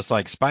 So it's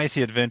like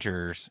spicy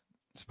adventures,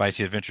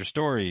 spicy adventure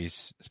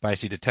stories,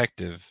 spicy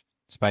detective,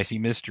 spicy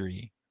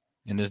mystery,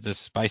 and there's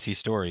just spicy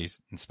stories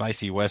and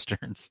spicy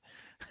westerns.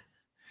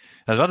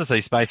 I was about to say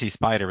spicy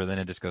spider, but then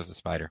it just goes to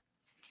spider.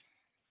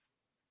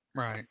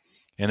 Right.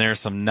 And there's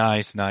some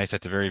nice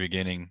at the very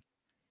beginning,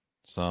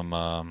 some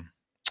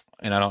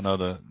and I don't know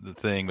the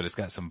thing, but it's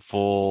got some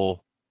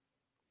full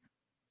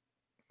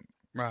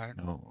Right.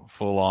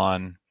 full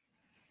on,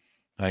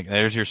 like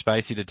there's your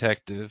spicy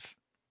detective.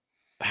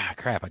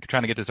 Crap, I'm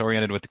trying to get this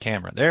oriented with the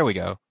camera. There we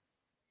go.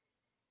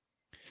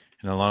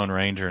 And the Lone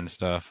Ranger and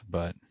stuff,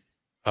 but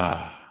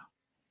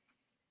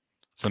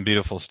some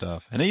beautiful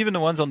stuff. And even the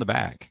ones on the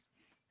back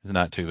is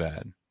not too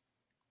bad.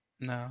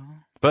 No.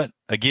 But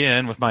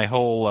again, with my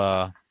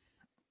whole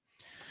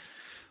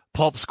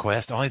Pulps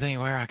Quest, the only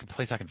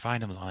place I can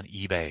find them is on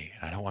eBay.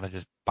 I don't want to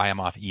just buy them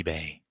off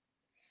eBay.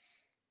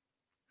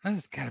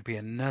 There's got to be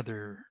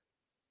another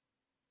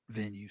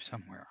venue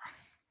somewhere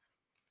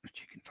that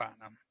you can find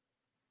them.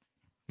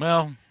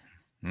 Well,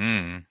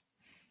 who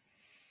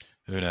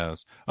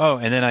knows? Oh,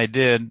 and then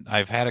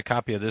I've had a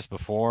copy of this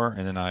before,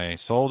 and then I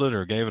sold it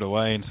or gave it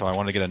away, and so I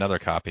wanted to get another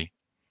copy.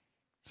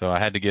 So I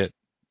had to get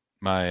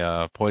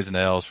my Poison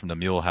Ales from the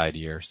Mulehide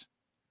years,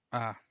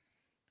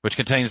 which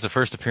contains the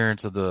first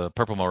appearance of the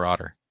Purple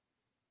Marauder.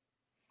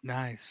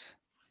 Nice.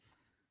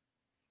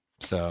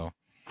 So,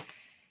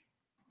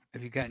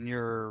 have you gotten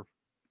your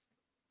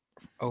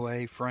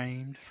OA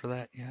framed for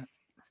that yet?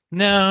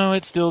 no,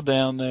 it's still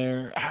down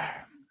there.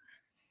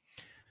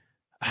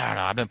 I don't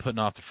know. I've been putting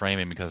off the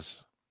framing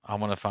because I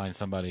want to find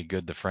somebody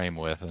good to frame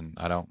with, and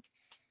I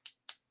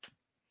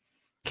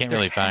can't There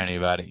really find has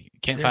anybody.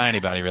 Can't there find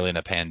anybody really in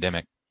a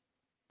pandemic.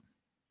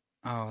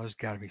 oh, there's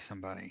got to be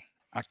somebody.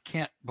 I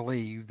can't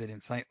believe that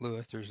in St.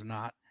 Louis there's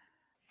not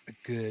a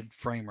good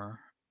framer.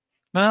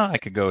 Well, I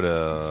could go You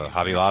to use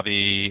Hobby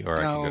Lobby or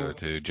I could go no,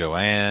 to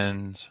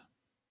Joann's.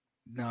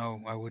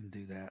 no, I wouldn't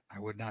do that. I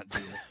would not do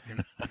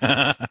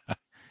it.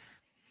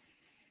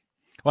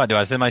 What, do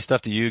I send my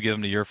stuff to you, give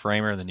them to your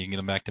framer, and then you can get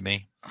them back to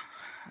me?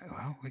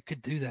 Well, we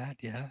could do that,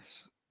 yes.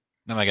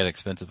 That might get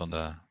expensive on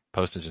the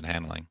postage and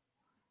handling.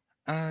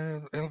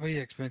 It'll be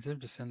expensive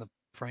to send the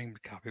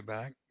framed copy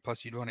back.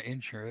 Plus, you'd want to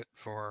insure it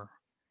for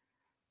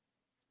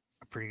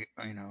a pretty,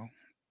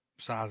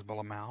 sizable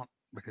amount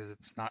because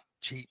it's not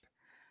cheap.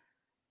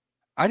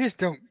 I just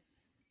don't.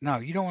 No,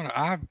 you don't want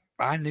to.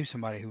 I knew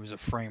somebody who was a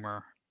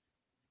framer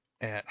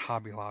at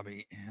Hobby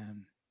Lobby,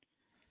 and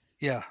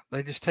yeah,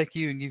 they just take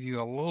you and give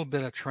you a little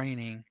bit of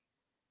training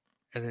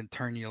and then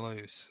turn you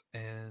loose.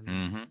 And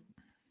Hmm.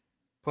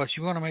 plus,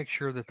 you want to make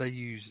sure that they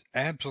use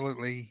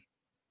absolutely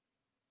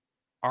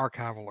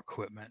archival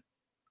equipment,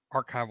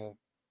 archival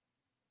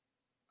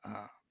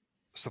uh,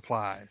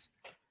 supplies.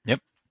 Yep.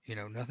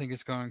 Nothing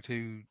is going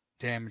to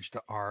damage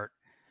the art.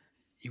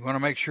 You want to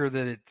make sure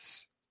that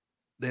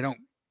they don't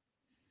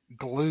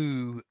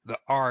glue the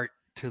art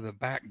to the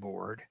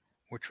backboard,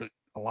 which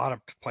a lot of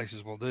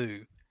places will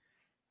do.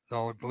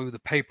 They'll glue the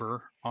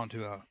paper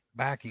onto a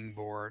backing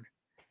board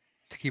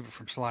to keep it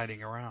from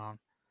sliding around.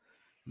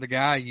 The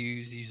guy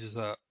uses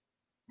a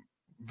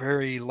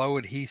very low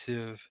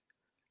adhesive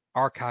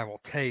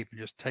archival tape and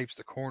just tapes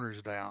the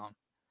corners down.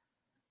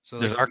 So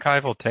There's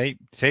archival tape.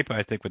 Tape,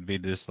 I think, would be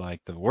just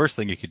like the worst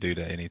thing you could do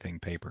to anything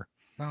paper.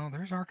 no,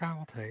 there's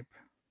archival tape.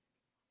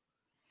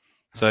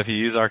 So if you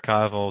Um, use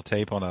archival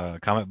tape on a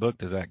comic book,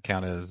 does that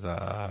count as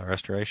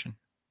restoration?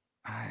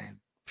 I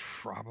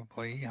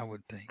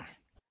would think.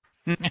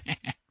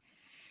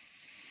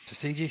 To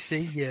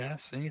CGC,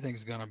 yes, any kind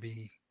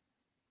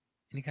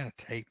of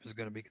tape is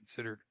going to be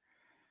considered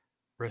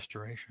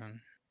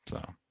restoration.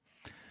 So,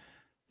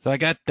 so I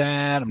got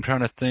that. I'm trying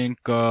to think.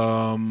 I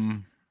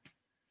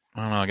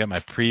don't know. I got my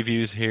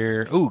previews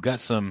here. Ooh, got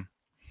some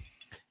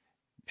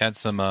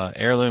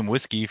heirloom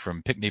whiskey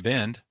from Pickney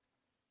Bend. Some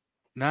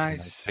nice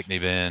Nice. Pickney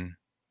Bend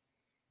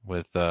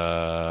with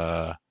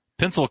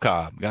pencil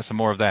cob. Got some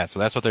more of that. So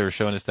that's what they were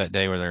showing us that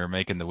day, where they were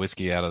making the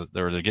whiskey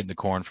they're getting the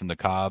corn from the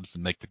cobs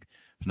and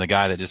from the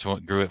guy that just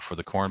grew it for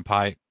the corn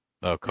Right,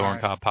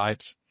 cob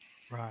pipes.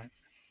 right.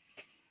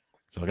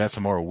 So I got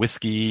some more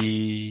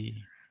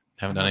whiskey.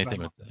 Haven't I'm done anything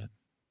about with that.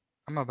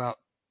 I'm about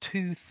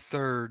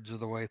 2/3 of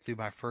the way through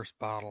my first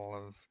bottle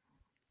of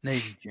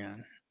Navy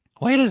Gin.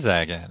 Wait a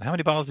second. How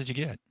many bottles did you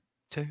get?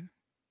 Two.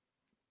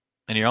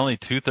 And you're only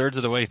 2/3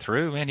 of the way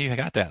through? Man, you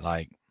got that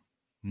like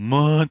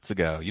months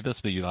ago. You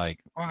must be like,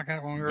 Oh, I got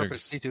it when we were up at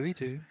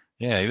C2E2.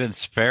 yeah, you've been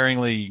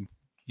sparingly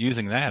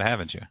using that,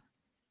 haven't you?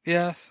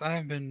 Yes, I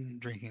haven't been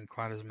drinking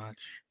quite as much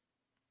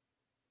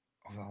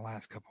over the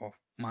last couple of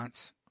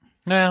months.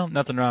 Well,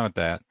 nothing wrong with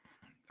that.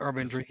 Or I've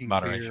been Just drinking beer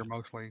moderation.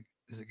 mostly.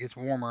 As it gets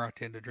warmer, I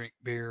tend to drink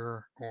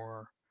beer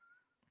or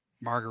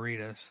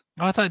margaritas.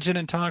 Oh, I thought gin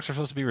and tonics are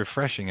supposed to be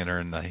refreshing and are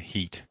in the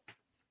heat.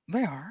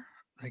 They are.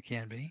 They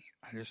can be.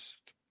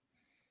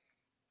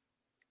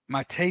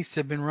 My tastes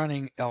have been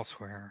running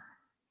elsewhere.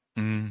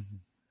 Mm.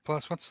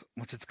 Plus, once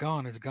it's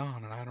gone, it's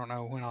gone, and I don't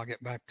know when I'll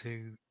get back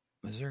to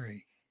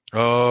Missouri.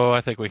 Oh,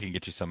 I think we can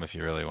get you some if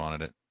you really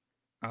wanted it.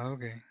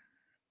 Okay.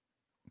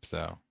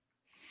 So,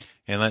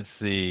 and let's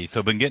see.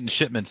 So, been getting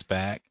shipments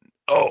back.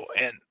 Oh,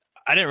 and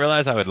I didn't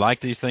realize I would like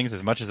these things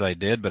as much as I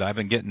did, but I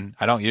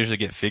don't usually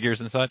get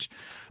figures and such,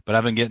 but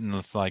I've been getting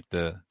this like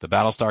the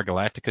Battlestar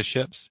Galactica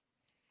ships.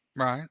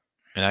 Right.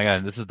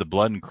 And this is the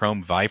Blood and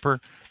Chrome Viper,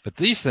 but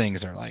these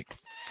things are like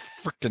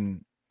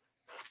freaking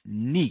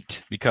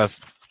neat because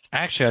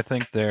actually I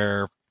think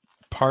they're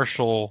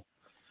partial,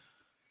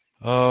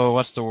 oh,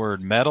 what's the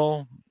word,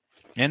 metal,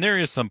 and there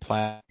is some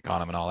plastic on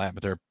them and all that,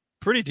 but they're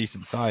pretty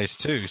decent size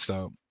too.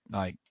 So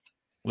like,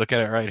 look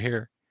at it right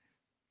here,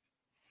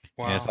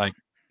 and it's Wow. like,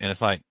 and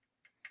it's like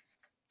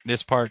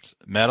this part's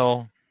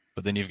metal,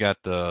 but then you've got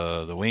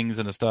the wings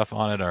and the stuff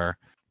on it are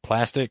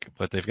plastic,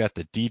 but they've got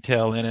the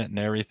detail in it and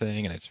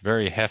everything, and it's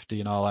very hefty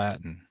and all that.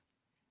 And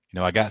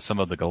I got some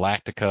of the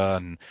Galactica,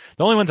 and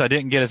the only ones I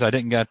didn't get is I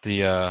didn't get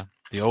the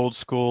old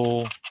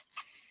school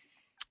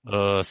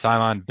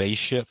Cylon base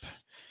ship,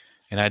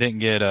 and I didn't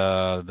get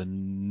the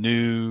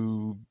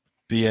new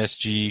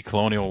BSG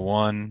Colonial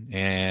One,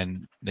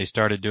 and they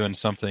started doing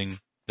something.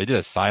 They did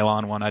a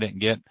Cylon one I didn't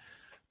get,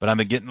 but I've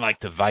been getting like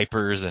the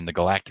Vipers and the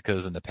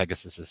Galacticas and the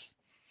Pegasuses.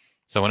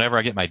 So whenever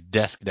I get my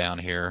desk down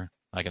here,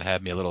 I can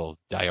have me a little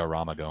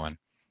diorama going.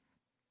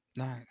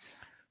 Nice.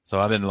 So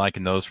I've been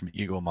liking those from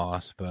Eagle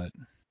Moss, but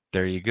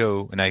there you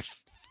go. And I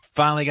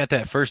finally got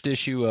that first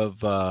issue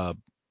of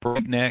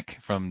Breakneck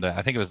from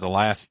I think it was the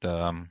last,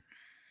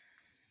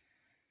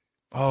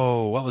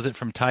 what was it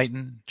from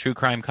Titan? True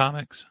Crime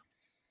Comics?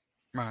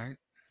 Right.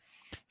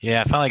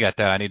 Yeah, I finally got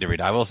that. I need to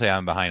read. I will say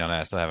I'm behind on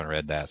that. I still haven't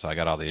read that, so I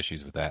got all the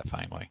issues with that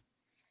finally.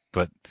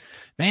 But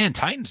man,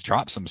 Titans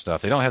dropped some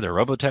stuff. They don't have their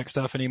Robotech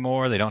stuff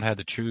anymore. They don't have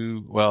the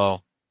true.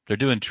 Well, they're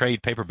doing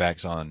trade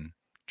paperbacks on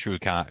True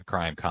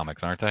Crime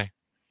comics, aren't they?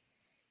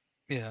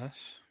 Yes.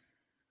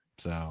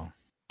 So,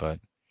 but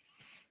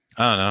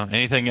I don't know.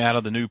 Anything out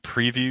of the new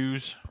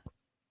previews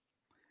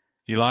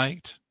you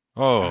liked?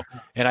 Oh,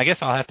 and I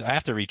guess I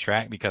have to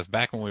retract because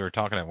back when we were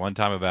talking at one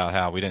time about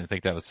how we didn't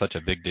think that was such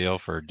a big deal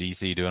for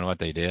DC doing what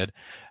they did,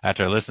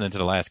 after listening to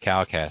the last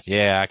Cowcast,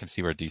 yeah, I can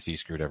see where DC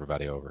screwed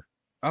everybody over.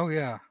 Oh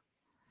yeah.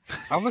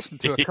 I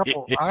listened to a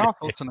couple. I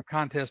also listened to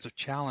Contest of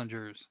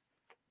Challengers,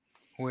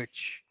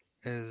 which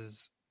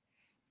is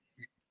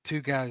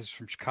two guys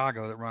from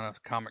Chicago that run a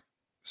comic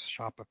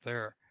shop up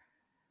there.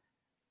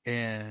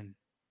 And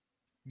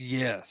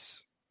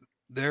yes,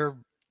 they're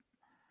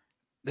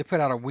they put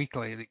out a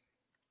weekly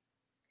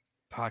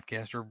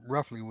podcast or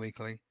roughly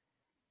weekly,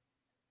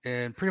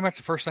 and pretty much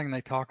the first thing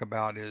they talk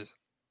about is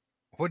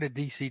what did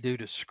DC do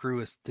to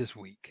screw us this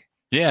week?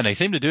 Yeah, and they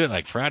seem to do it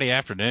like Friday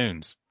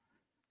afternoons.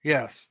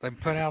 Yes, they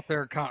put out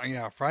their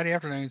Friday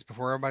afternoons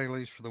before everybody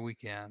leaves for the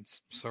weekends,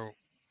 so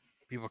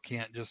people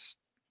can't just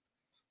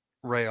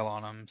rail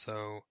on them.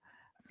 So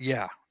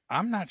yeah,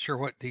 I'm not sure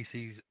what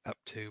DC's up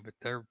to,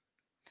 but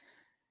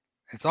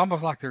it's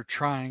almost like they're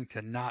trying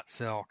to not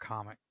sell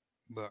comic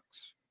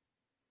books.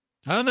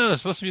 I don't know.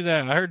 It's supposed to be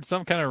that. I heard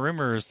some kind of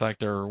rumors like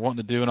they're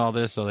wanting to do and all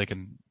this so they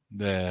can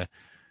the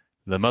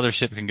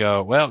mothership can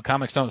go. Well,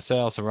 comics don't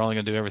sell, so we're only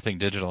gonna do everything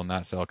digital and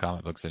not sell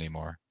comic books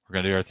anymore. We're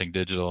gonna do everything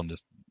digital and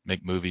just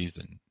make movies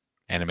and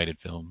animated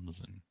films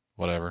and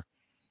whatever.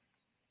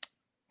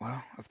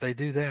 Well, if they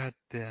do that,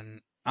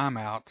 then I'm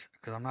out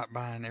because I'm not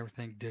buying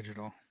everything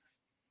digital.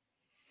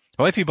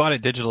 Well, if you bought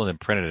it digital and then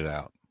printed it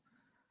out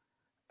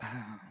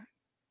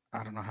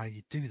I don't know how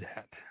you do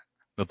that.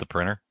 with the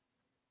printer.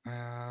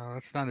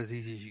 That's not as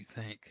easy as you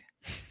think.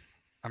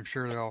 I'm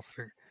sure they'll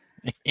figure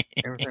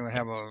everything would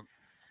have a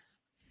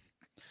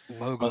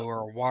logo Well, or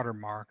a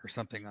watermark or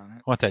something on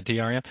it. what that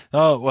DRM?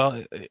 Oh,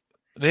 well,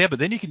 yeah, but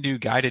then you can do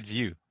guided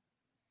view.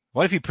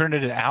 What if you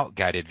printed it out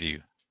guided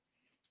view?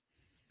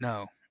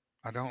 No,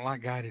 I don't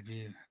like guided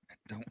view. I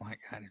don't like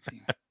guided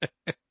view.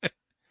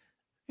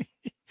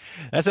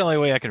 That's the only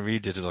way I can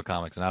read digital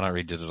comics, and I don't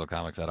read digital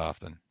comics that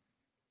often.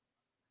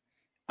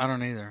 I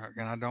don't either,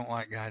 and I don't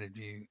like guided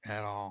view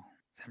at all.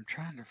 So I'm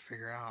trying to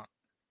figure out.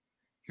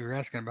 You were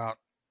asking about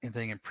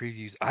anything in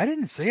previews. I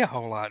didn't see a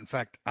whole lot. In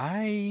fact,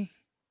 I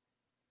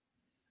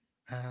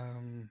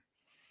um,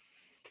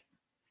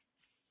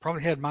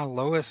 probably had my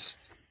lowest,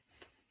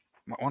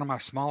 one of my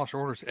smallest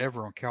orders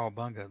ever on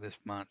Cowabunga this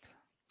month.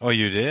 Oh,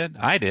 you did?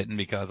 I didn't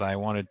because I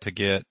wanted to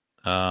get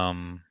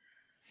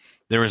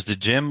there was the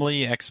Jim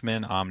Lee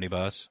X-Men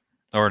Omnibus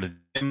or the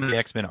Jim Lee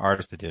X-Men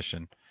Artist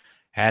Edition.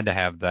 Had to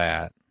have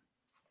that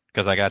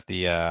because I got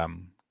the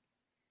um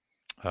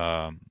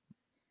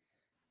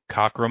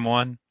Cockrum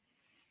one.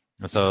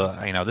 And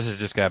Hmm. so, this is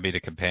just got to be the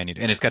companion.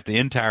 And it's got the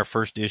entire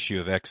first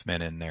issue of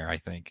X-Men in there, I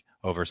think,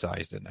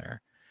 oversized in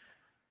there.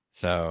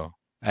 So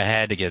I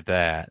had to get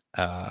that.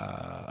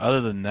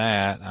 Other than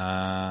that,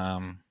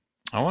 I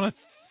want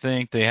to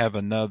think they have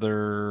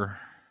another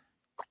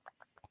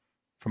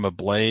from a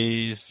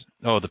Blaze.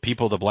 Oh, the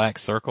People of the Black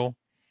Circle.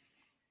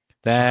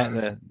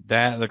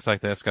 That looks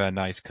like that's got a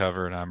nice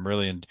cover, and I'm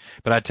really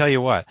but I tell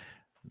you what,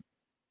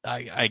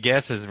 I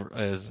guess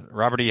as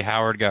Robert E.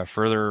 Howard got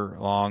further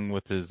along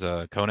with his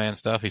Conan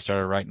stuff, he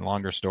started writing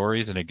longer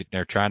stories, and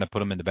they're trying to put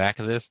them in the back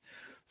of this.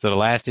 So the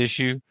last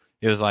issue,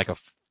 it was like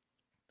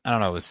I don't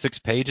know, it was 6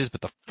 pages,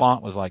 but the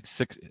font was like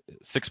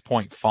six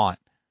point font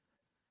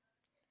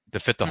to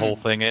fit the whole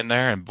Hmm. thing in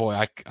there, and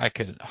boy, I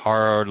could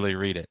hardly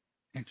read it.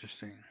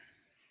 Interesting.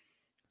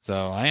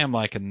 So I am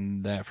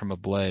liking that from a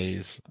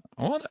Blaze.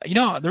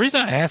 The reason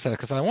I asked that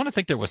because I want to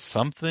think there was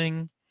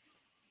something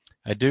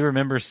I do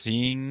remember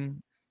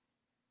seeing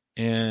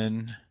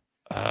in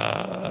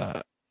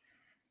uh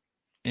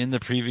in the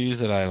previews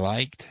that I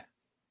liked.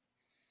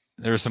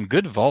 There were some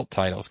good Vault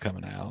titles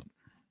coming out.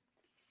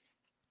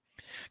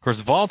 Of course,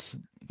 Vaults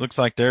looks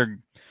like they're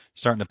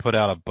starting to put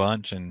out a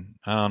bunch, and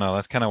I don't know.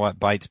 That's kind of what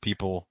bites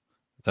people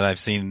that I've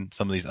seen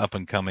some of these up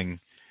and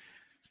coming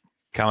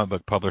comic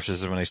book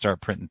publishers is when they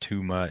start printing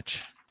too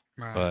much.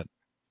 Right. But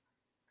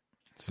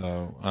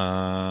so, well,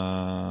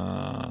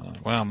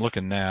 I'm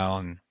looking now,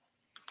 and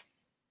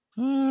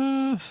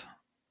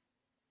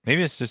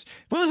maybe it's just.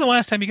 When was the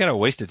last time you got a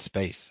Wasted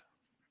Space?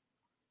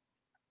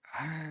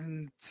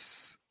 And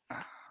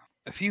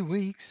a few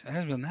weeks. It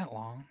hasn't been that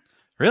long.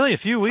 Really, a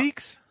few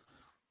weeks?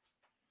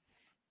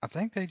 I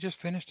think they just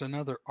finished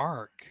another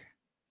arc.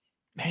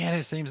 Man,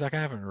 it seems like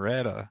I haven't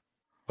read a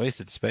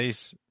Wasted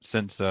Space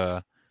since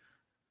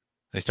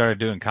they started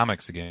doing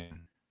comics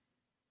again.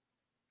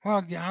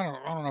 Well, yeah, I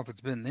don't know if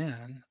it's been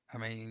then. I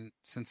mean,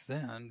 since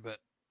then, but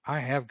I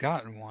have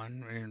gotten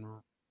one in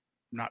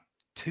not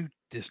too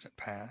distant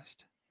past.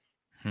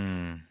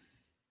 Hmm.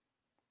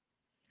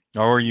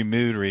 Or were you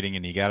mood reading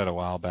and you got it a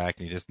while back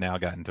and you just now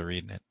got into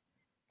reading it?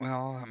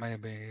 Well, that may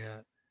be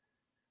it.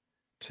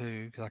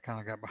 too, because I kind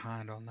of got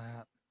behind on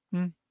that.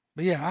 Hmm.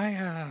 But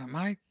yeah,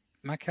 my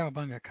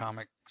Cowabunga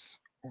comics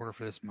order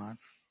for this month,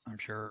 I'm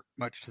sure,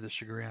 much to the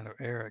chagrin of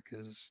Eric,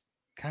 is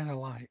kind of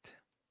light.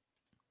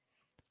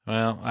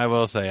 Well, I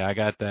will say I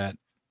got that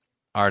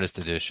artist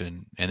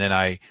edition, and then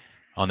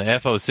on the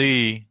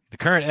FOC, the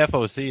current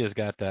FOC has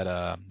got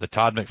that the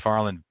Todd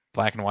McFarlane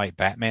black and white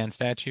Batman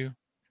statue,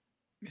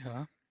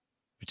 Yeah,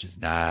 which is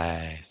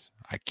nice.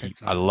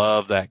 it's I nice.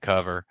 love that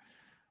cover,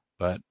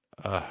 but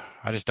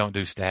I just don't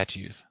do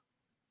statues.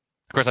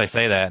 Of course, I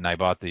say that, and I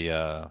bought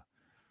the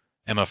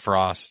Emma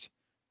Frost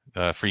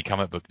free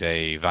comic book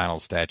day vinyl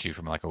statue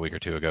from like a week or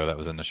two ago that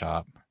was in the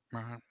shop.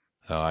 Right.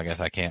 So I guess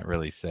I can't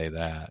really say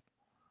that.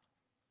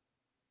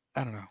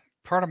 I don't know.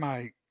 Part of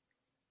my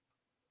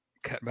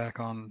cutback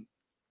on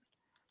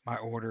my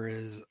order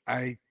is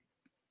I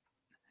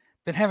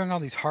been having all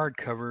these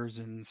hardcovers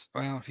and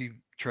well, a few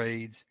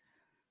trades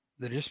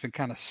that have just been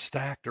kind of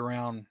stacked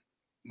around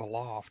the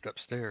loft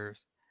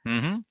upstairs.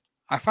 Hmm.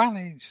 I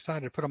finally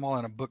decided to put them all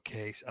in a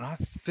bookcase, and I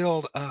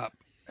filled up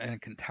an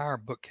entire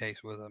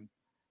bookcase with them.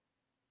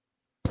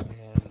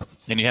 And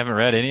And you haven't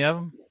read any of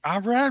them?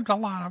 I've read a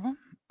lot of them,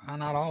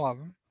 not all of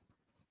them,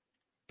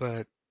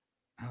 but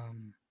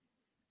um,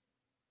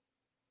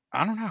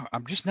 I don't know.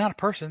 I'm just not a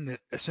person that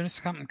as soon as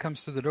something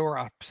comes through the door,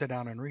 I sit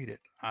down and read it.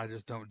 I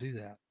just don't do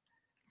that.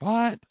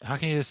 What? How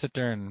can you just sit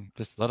there and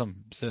just let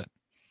them sit?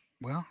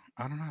 Well,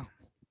 I don't know.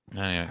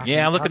 Anyway,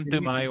 yeah, I'm looking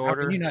through my How can you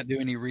order. not do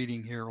any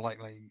reading here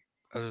lately,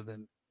 other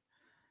than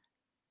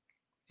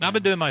you I've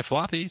been know? doing my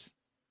floppies.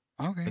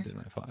 Okay,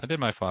 I did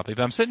my floppy,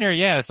 but I'm sitting here.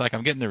 Yeah, it's like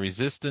I'm getting the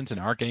Resistance and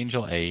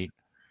Archangel 8.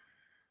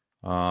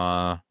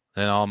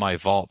 Then all my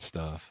Vault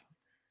stuff.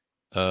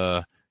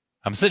 Uh,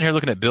 I'm sitting here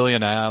looking at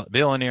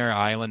Billionaire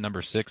Island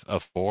number 6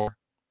 of 4.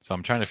 So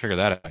I'm trying to figure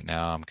that out right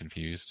now. I'm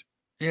confused.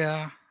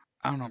 yeah,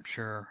 I'm not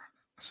sure.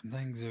 Some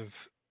things have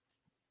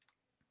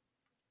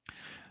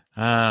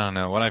I don't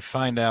know. What I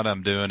find out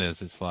I'm doing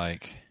is it's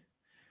like,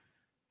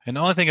 and the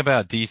only thing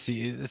about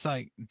DC, it's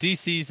like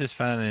DC's just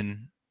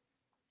finding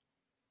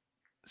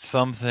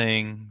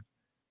something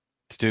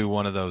to do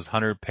one of those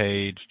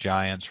 100-page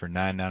giants for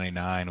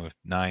 $9.99 with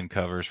 9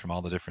 covers from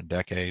all the different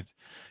decades.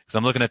 Because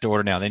I'm looking at the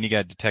order now. Then you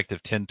got Detective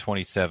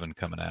 1027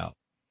 coming out,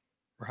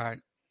 right.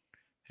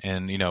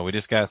 and we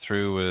just got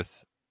through with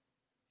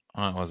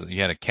what was it?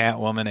 You had a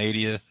Catwoman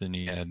 80th, and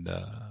you had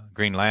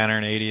Green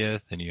Lantern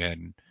 80th, and you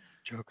had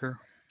Joker.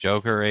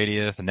 Joker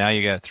 80th, and now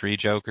you got 3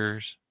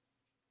 Jokers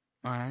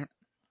All right.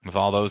 with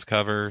all those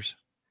covers.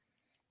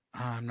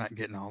 I'm not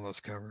getting all those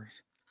covers.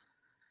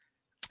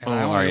 And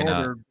Oh, are you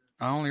not?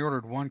 I only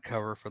ordered one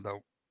cover for the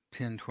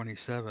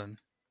 1027,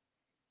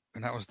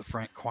 and that was the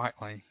Frank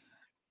Quitely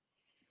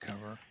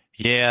cover.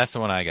 Yeah, that's the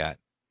one I got.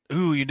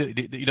 Ooh,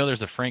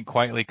 there's a Frank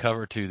Quitely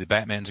cover to the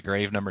Batman's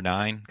Grave number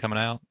 9 coming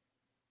out.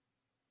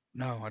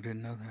 No, I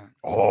didn't know that.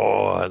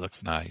 Oh, it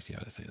looks nice. You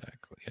ought to see that.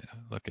 Yeah,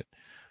 look at.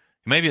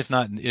 Maybe it's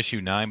not in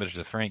issue 9, but there's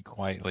a Frank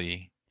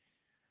Quitely,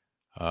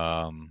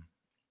 um,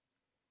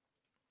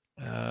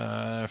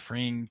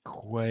 Frank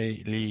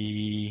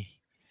Quitely,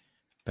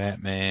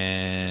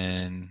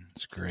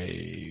 Batman's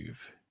Grave.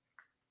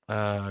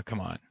 Come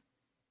on,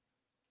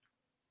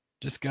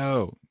 just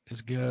go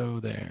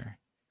there.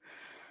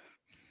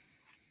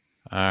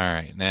 All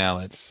right, now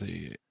let's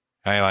see.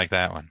 I like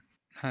that one.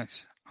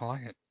 Nice. I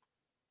like it.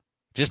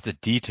 Just the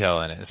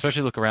detail in it,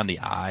 especially look around the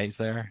eyes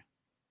there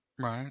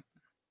Right.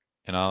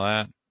 and all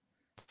that.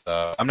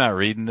 So I'm not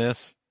reading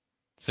this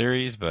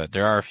series, but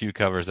there are a few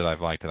covers that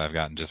I've liked that I've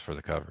gotten just for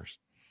the covers.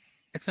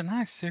 It's a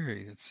nice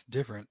series. It's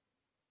different.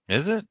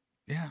 Is it?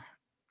 Yeah.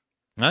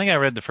 I think I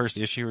read the first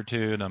issue or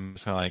two, and I'm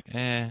just kind of like,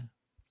 eh.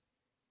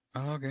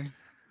 Oh, okay.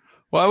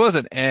 Well, I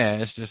wasn't eh.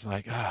 It's just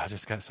like, I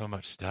just got so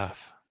much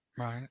stuff.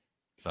 Right.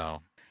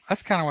 So,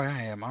 That's kind of where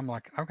I am. I'm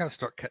like, I've got to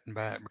start cutting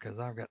back because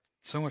I've got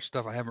so much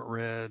stuff I haven't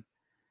read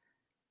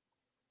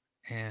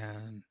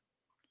and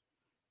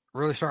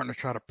really starting to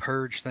try to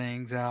purge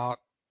things out.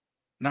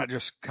 Not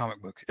just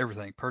comic books,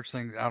 everything. Purge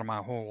things out of my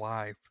whole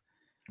life.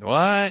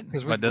 what?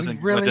 Because we What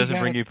really doesn't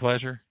got bring to, you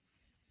pleasure?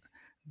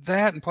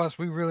 that, and plus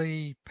Pam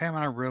and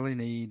I really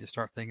need to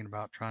start thinking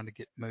about trying to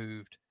get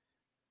moved,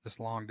 this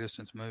long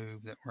distance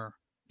move that we're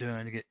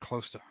doing to get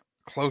closer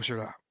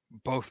to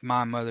both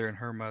my mother and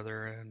her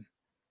mother. And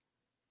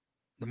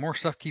the more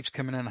stuff keeps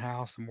coming in the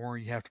house, the more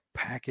you have to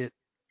pack it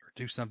or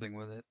do something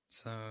with it.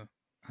 So,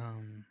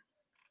 um,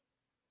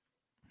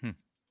 Hmm.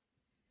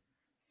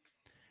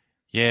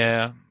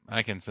 Yeah,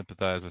 I can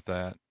sympathize with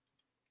that.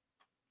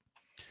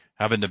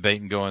 I've been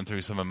debating going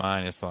through some of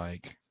mine. It's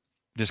like,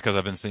 just because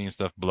I've been seeing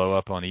stuff blow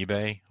up on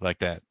eBay, like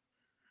that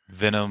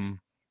Venom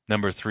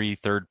number 3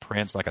 third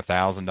print's like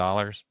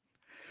 $1,000.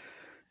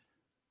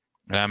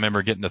 And I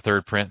remember getting the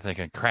third print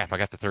thinking, crap, I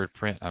got the third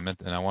print. And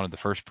I wanted the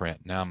first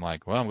print. Now I'm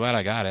like, well, I'm glad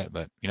I got it,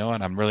 but you know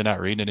what? I'm really not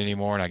reading it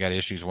anymore. And I got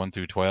issues 1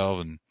 through 12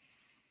 and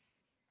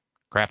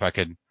crap,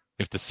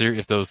 if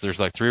there's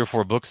like 3 or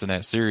 4 books in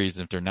that series,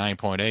 if they're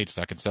 9.8s,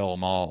 I could sell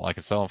them all. I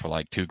could sell them for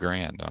like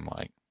 $2,000. I'm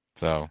like,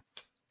 so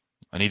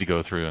I need to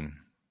go through and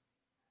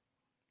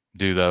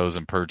do those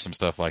and purge some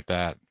stuff like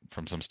that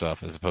from some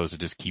stuff as opposed to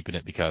just keeping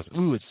it because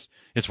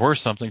it's worth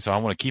something, so I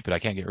want to keep it. I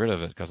can't get rid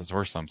of it because it's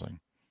worth something.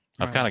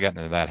 I've kind of Right. gotten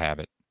into that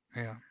habit.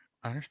 Yeah,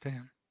 I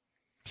understand.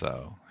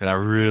 So, and I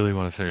really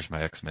want to finish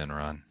my X-Men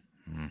run.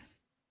 Mm.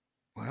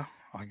 Well,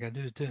 all you gotta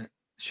do is do it.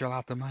 Shell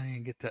out the money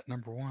and get that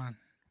number one.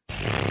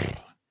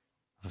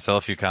 Sell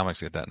a few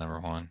comics, get that number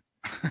one.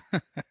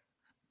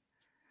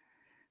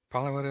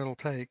 Probably what it'll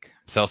take.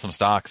 Sell some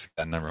stocks, get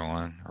that number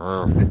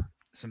one.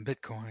 Some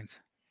bitcoins.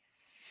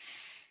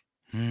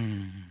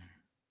 Hmm.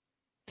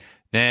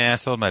 Nah, I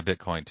sold my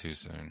Bitcoin too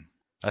soon.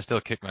 I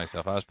still kick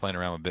myself. I was playing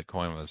around with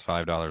Bitcoin when it was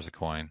 $5 a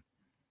coin.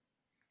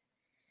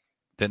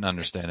 Didn't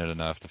understand it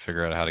enough to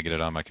figure out how to get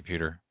it on my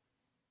computer.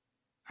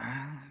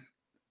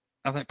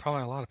 I think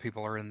probably a lot of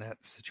people are in that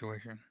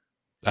situation.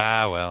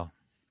 Ah, well.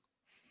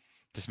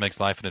 This makes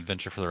life an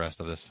adventure for the rest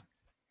of us.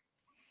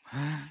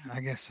 I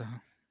guess so.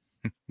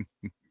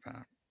 Uh,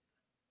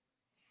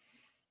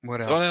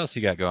 what So what else? else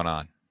you got going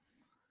on?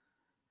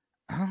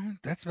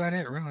 That's about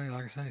it, really.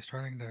 Like I say,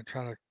 starting to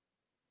try to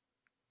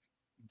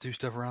do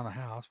stuff around the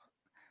house.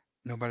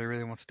 Nobody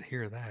really wants to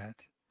hear that.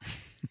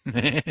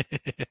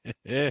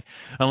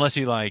 Unless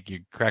you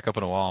crack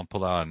open a wall and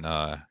pull out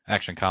an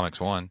Action Comics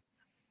 1.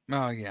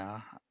 Oh,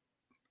 yeah.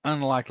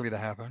 Unlikely to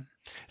happen.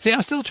 See,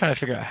 I'm still trying to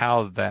figure out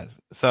how that.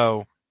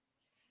 So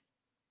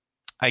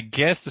I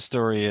guess the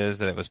story is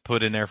that it was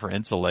put in there for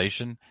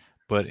insulation.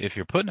 But if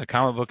you're putting a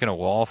comic book in a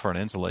wall for an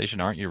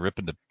insulation, aren't you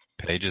ripping the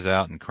pages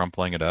out and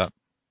crumpling it up?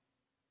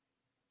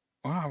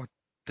 Well, I would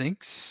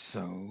think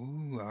so.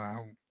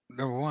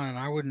 Number one,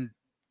 I wouldn't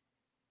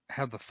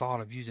have the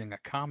thought of using a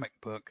comic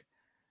book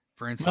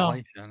for Well,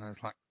 insulation.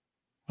 It's like,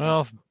 what?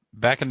 well,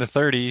 back in the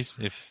 30s,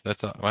 if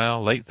that's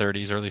well, late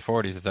 30s, early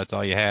 40s, if that's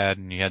all you had,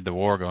 and you had the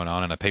war going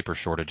on and a paper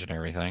shortage and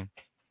everything,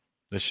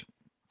 just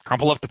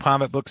crumple up the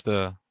comic books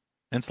to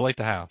insulate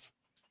the house.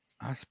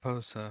 I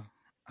suppose so.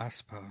 I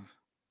suppose.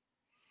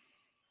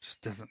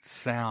 Just doesn't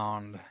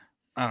sound.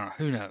 I don't know.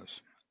 Who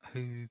knows?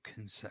 Who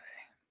can say?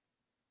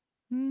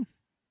 Hmm.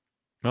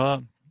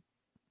 Well,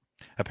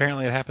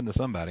 apparently it happened to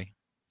somebody.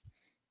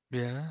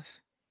 Yes,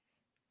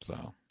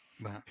 So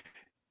but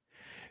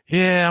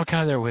yeah, I'm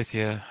kind of there with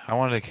you. I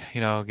wanted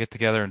to, get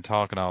together and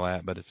talk and all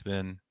that, but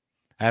I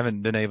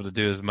haven't been able to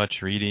do as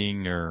much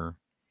reading or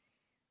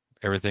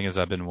everything as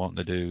I've been wanting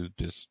to do,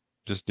 just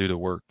due to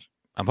work.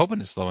 I'm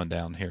hoping it's slowing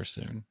down here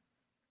soon.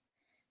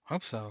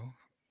 hope so.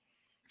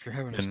 If you're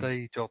having to And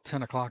stay till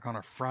 10 o'clock on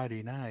a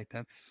Friday night,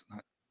 that's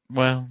not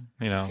well,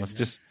 it's convenient.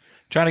 just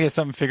trying to get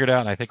something figured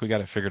out, and I think we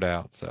got it figured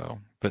out. So,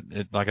 but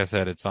like I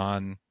said, it's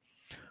on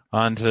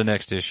to the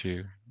next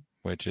issue,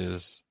 which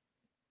is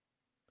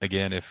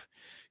again, if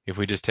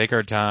we just take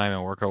our time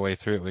and work our way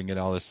through it, we can get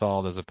all this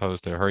solved as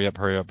opposed to hurry up,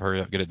 hurry up,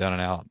 hurry up, get it done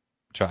and out.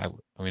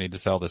 We need to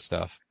sell this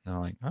stuff. And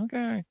I'm like,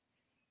 okay.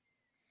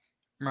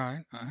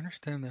 Right, I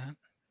understand that.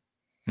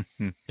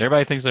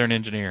 Everybody thinks they're an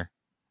engineer.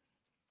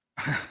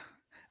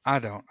 I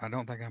don't. I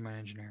don't think I'm an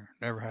engineer.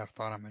 Never have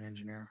thought I'm an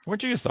engineer.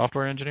 Weren't you a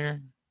software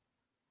engineer?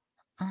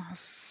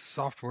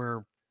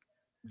 Software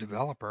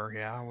developer,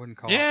 yeah, I wouldn't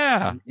call it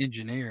Yeah. an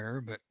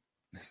engineer, but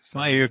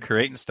Well, you're necessarily.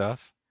 creating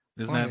stuff.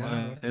 Isn't Well,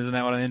 that yeah, isn't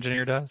that what an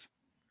engineer does?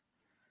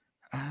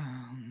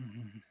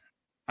 um,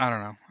 I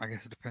don't know. I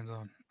guess it depends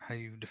on how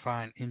you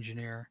define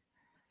engineer.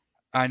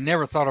 I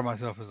never thought of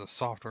myself as a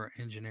software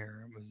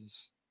engineer. It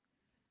was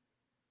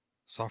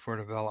software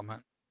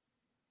development,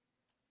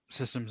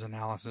 systems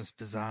analysis,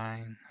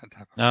 design, that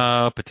type of thing.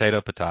 Oh,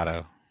 potato,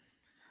 potato.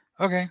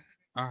 Okay,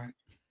 all right,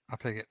 I'll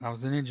take it. I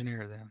was an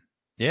engineer then.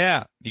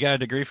 Yeah, you got a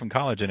degree from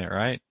college in it,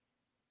 right?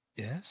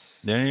 Yes.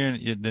 Then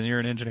you're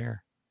an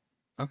engineer.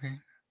 Okay.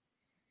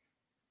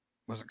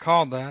 Wasn't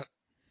called that,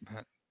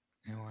 but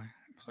anyway,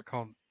 it was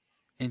called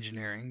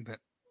engineering, but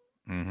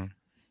Hmm.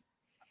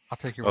 I'll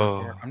take your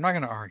word for it. Oh, I'm not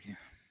going to argue.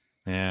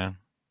 yeah.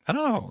 I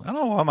don't know. I don't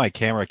know why my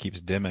camera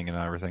keeps dimming and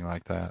everything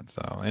like that.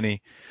 So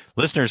any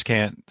listeners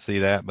can't see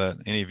that, but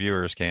any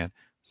viewers can.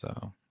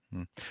 So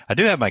I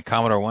do have my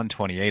Commodore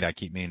 128. I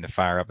keep meaning to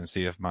fire up and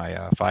see if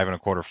my 5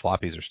 1/4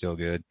 floppies are still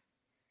good.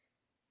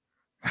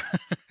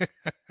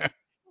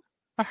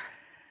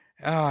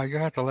 You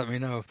have to let me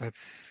know if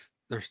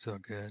they're still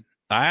good.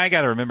 I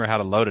got to remember how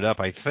to load it up.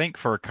 I think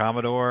for a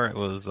Commodore it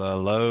was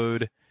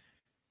load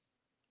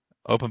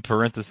open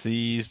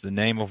parentheses the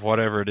name of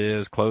whatever it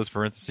is close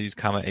parentheses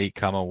comma 8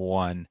 comma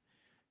 1.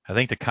 I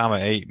think the comma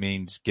 8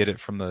 means get it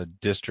from the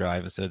disk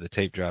drive instead of the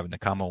tape drive, and the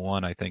comma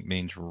 1 I think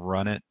means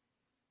run it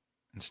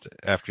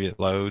after it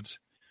loads.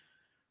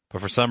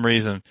 But for some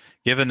reason,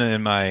 given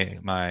in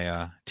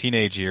my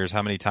teenage years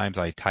how many times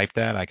I typed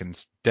that, I can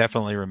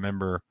definitely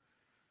remember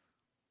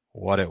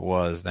what it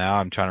was. Now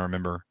I'm trying to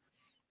remember.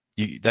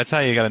 That's how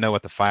you got to know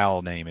what the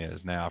file name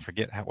is. Now I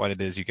forget what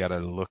it is you got to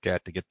look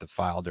at to get the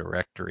file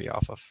directory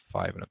off of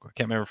 5 1/4. I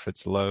can't remember if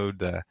it's load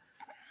the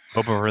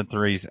open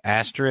parentheses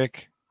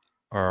asterisk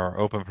or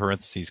open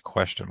parentheses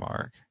question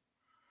mark,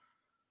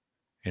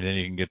 and then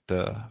you can get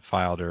the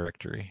file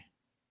directory.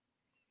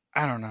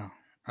 I don't know.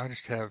 I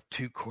just have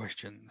two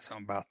questions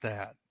about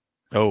that.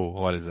 Oh,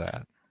 what is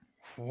that?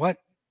 What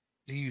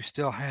do you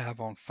still have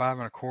on 5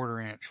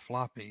 1/4 inch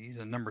floppies?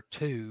 And number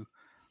two,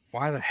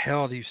 why the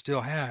hell do you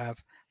still have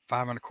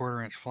 5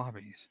 1/4 inch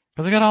floppies?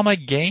 Because I got all my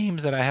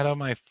games that I had on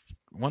my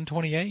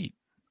 128.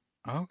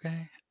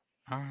 Okay,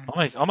 all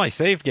right, All my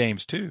save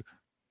games too.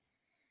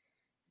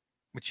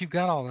 but you've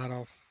got all that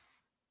off,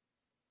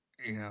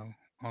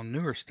 on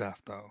newer stuff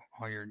though.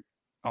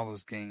 All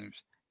those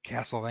games,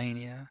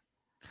 Castlevania.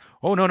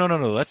 Oh no,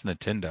 that's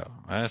Nintendo.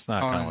 That's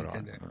not Oh, no, Commodore.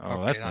 Nintendo. Oh,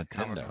 Okay, that's not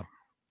Commodore. Nintendo.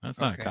 That's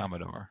not Okay,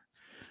 Commodore.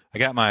 I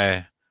got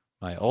my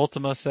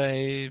Ultima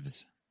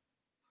saves.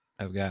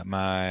 I've got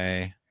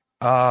my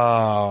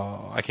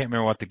I can't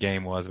remember what the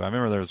game was, but I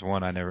remember there was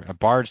one a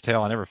Bard's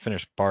Tale. I never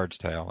finished Bard's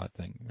Tale, I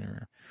think.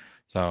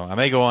 So I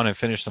may go on and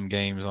finish some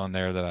games on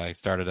there that I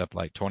started up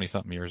like 20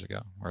 something years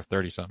ago or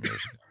 30 something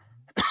years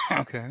ago.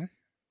 okay,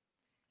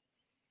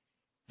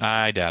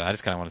 I doubt it. I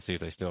just kind of want to see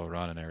if they still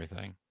run and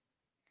everything,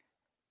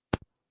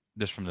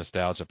 just from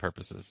nostalgia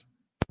purposes.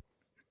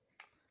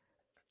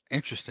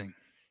 interesting.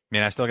 I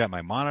mean, I still got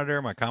my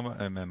monitor, the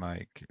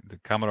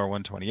Commodore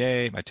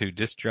 128, my 2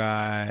 disk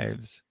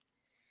drives.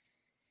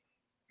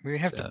 So,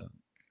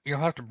 You'll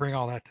have to bring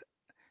all that to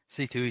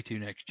C2E2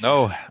 next year.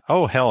 no,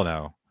 oh hell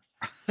no.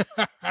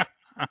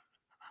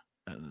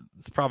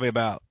 It's probably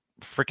about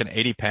freaking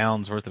 80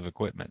 pounds worth of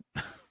equipment.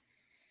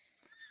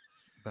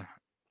 But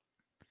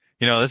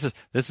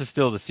This is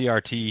still the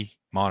CRT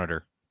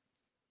monitor,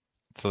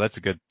 so that's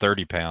a good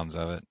 30 pounds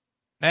of it.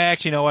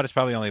 Actually, you know what? It's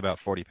probably only about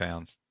 40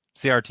 pounds.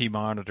 CRT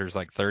monitor's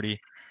like 30,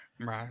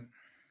 right.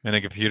 and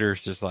a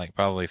computer's just like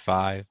probably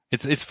 5.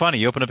 It's funny.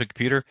 You open up a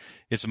computer,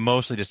 it's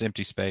mostly just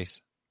empty space.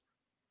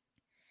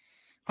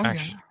 Oh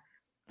Actually,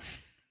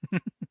 yeah,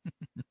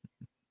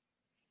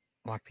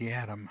 like the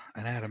atom.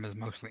 An atom is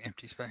mostly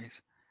empty space.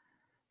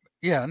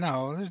 Yeah,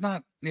 no, there's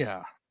not.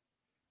 Yeah,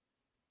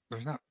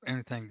 there's not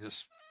anything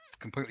just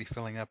completely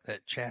filling up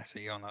that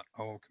chassis on an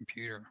old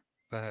computer.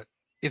 But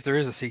if there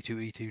is a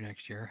C2E2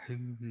 next year, who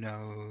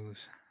knows?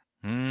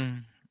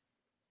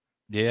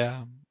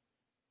 yeah.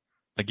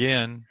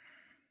 Again,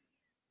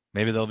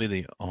 maybe they'll be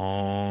the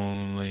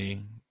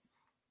only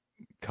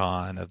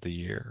con of the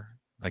year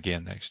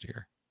again next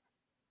year.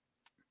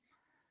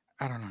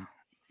 I don't know.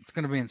 It's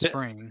going to be in Yeah.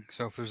 spring,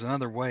 so if there's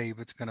another wave,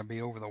 it's going to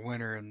be over the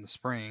winter and the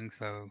spring.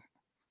 So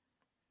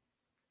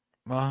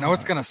no,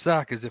 what's Well, going to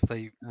suck is if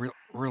they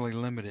really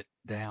limit it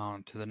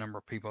down to the number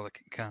of people that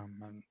can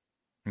come.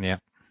 And yeah.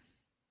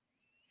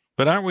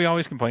 But aren't we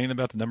always complaining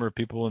about the number of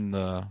people in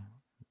the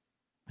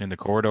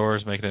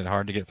corridors making it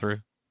hard to get through?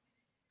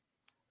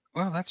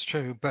 well, that's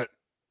true. But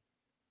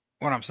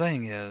what I'm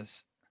saying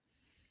is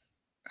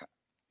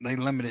they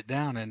limit it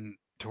down and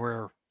to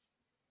where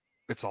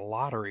it's a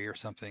lottery or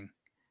something.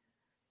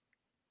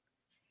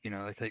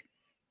 They take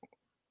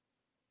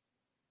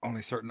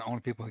only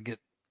people who get,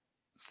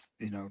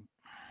 you know,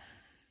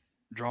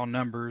 draw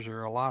numbers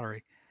or a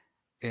lottery,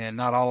 and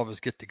not all of us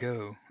get to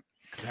go.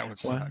 'Cause that would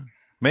Well, suck.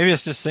 maybe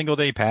it's just single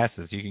day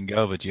passes. You can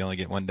go, but you only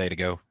get one day to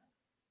go.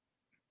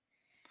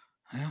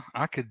 Well,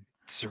 I could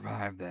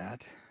survive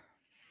that.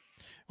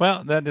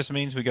 Well, that just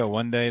means we go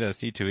one day to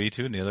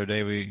C2E2, and the other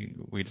day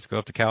we just go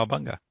up to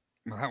Cowabunga.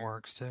 Well, that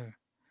works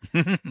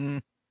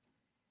too.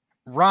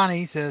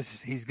 Ronnie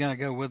says he's gonna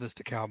go with us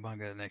to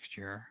Cowabunga next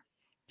year.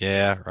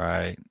 Yeah,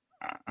 right.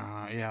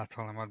 Yeah, I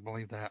told him I'd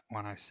believe that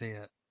when I see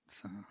it.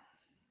 So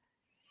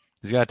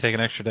He's got to take an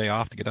extra day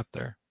off to get up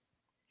there.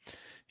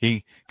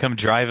 He come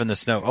drive in the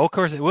snow. Oh, of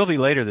course, it will be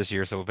later this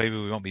year, so maybe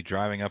we won't be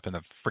driving up in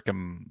a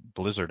frickin'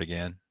 blizzard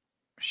again.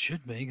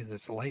 should be because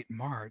it's late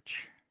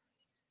March.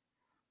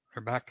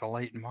 We're back to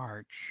late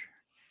March.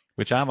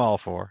 Which I'm all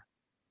for.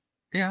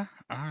 Yeah,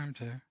 I am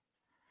too.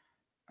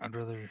 I'd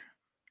rather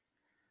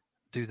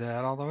do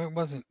that, although it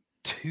wasn't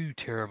too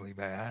terribly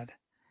bad.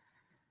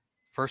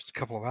 First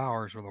couple of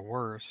hours were the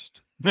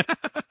worst.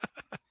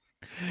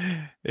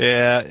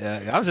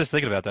 Yeah, I was just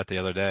thinking about that the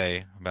other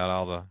day, about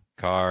all the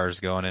cars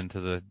going into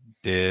the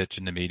ditch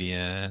and the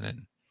median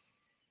and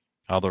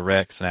all the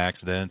wrecks and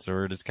accidents,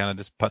 or just kind of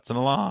just putzing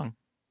along.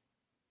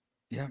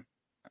 Yeah,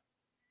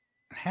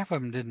 half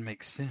of them didn't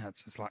make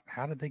sense. It's like,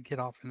 how did they get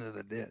off into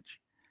the ditch?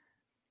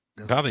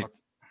 Doesn't Probably look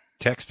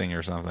texting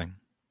or something.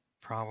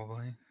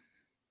 probably.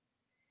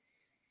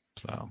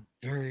 So,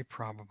 Very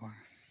probably.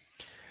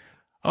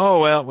 oh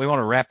well, we want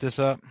to wrap this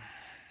up.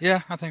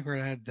 Yeah, I think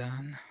we're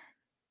done.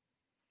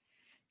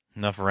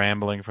 Enough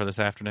rambling for this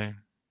afternoon.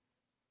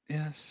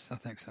 Yes, I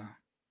think so.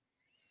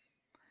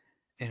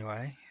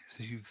 Anyway,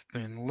 so you've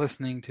been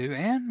listening to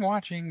and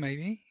watching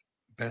maybe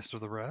Best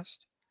of the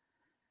Rest.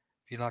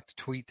 If you'd like to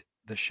tweet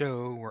the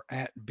show, we're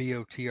at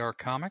BOTR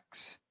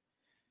Comics.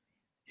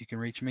 You can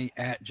reach me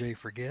at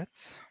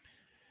JForgets.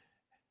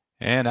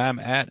 And I'm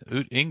at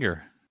Oot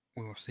Inger.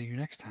 We will see you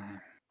next time.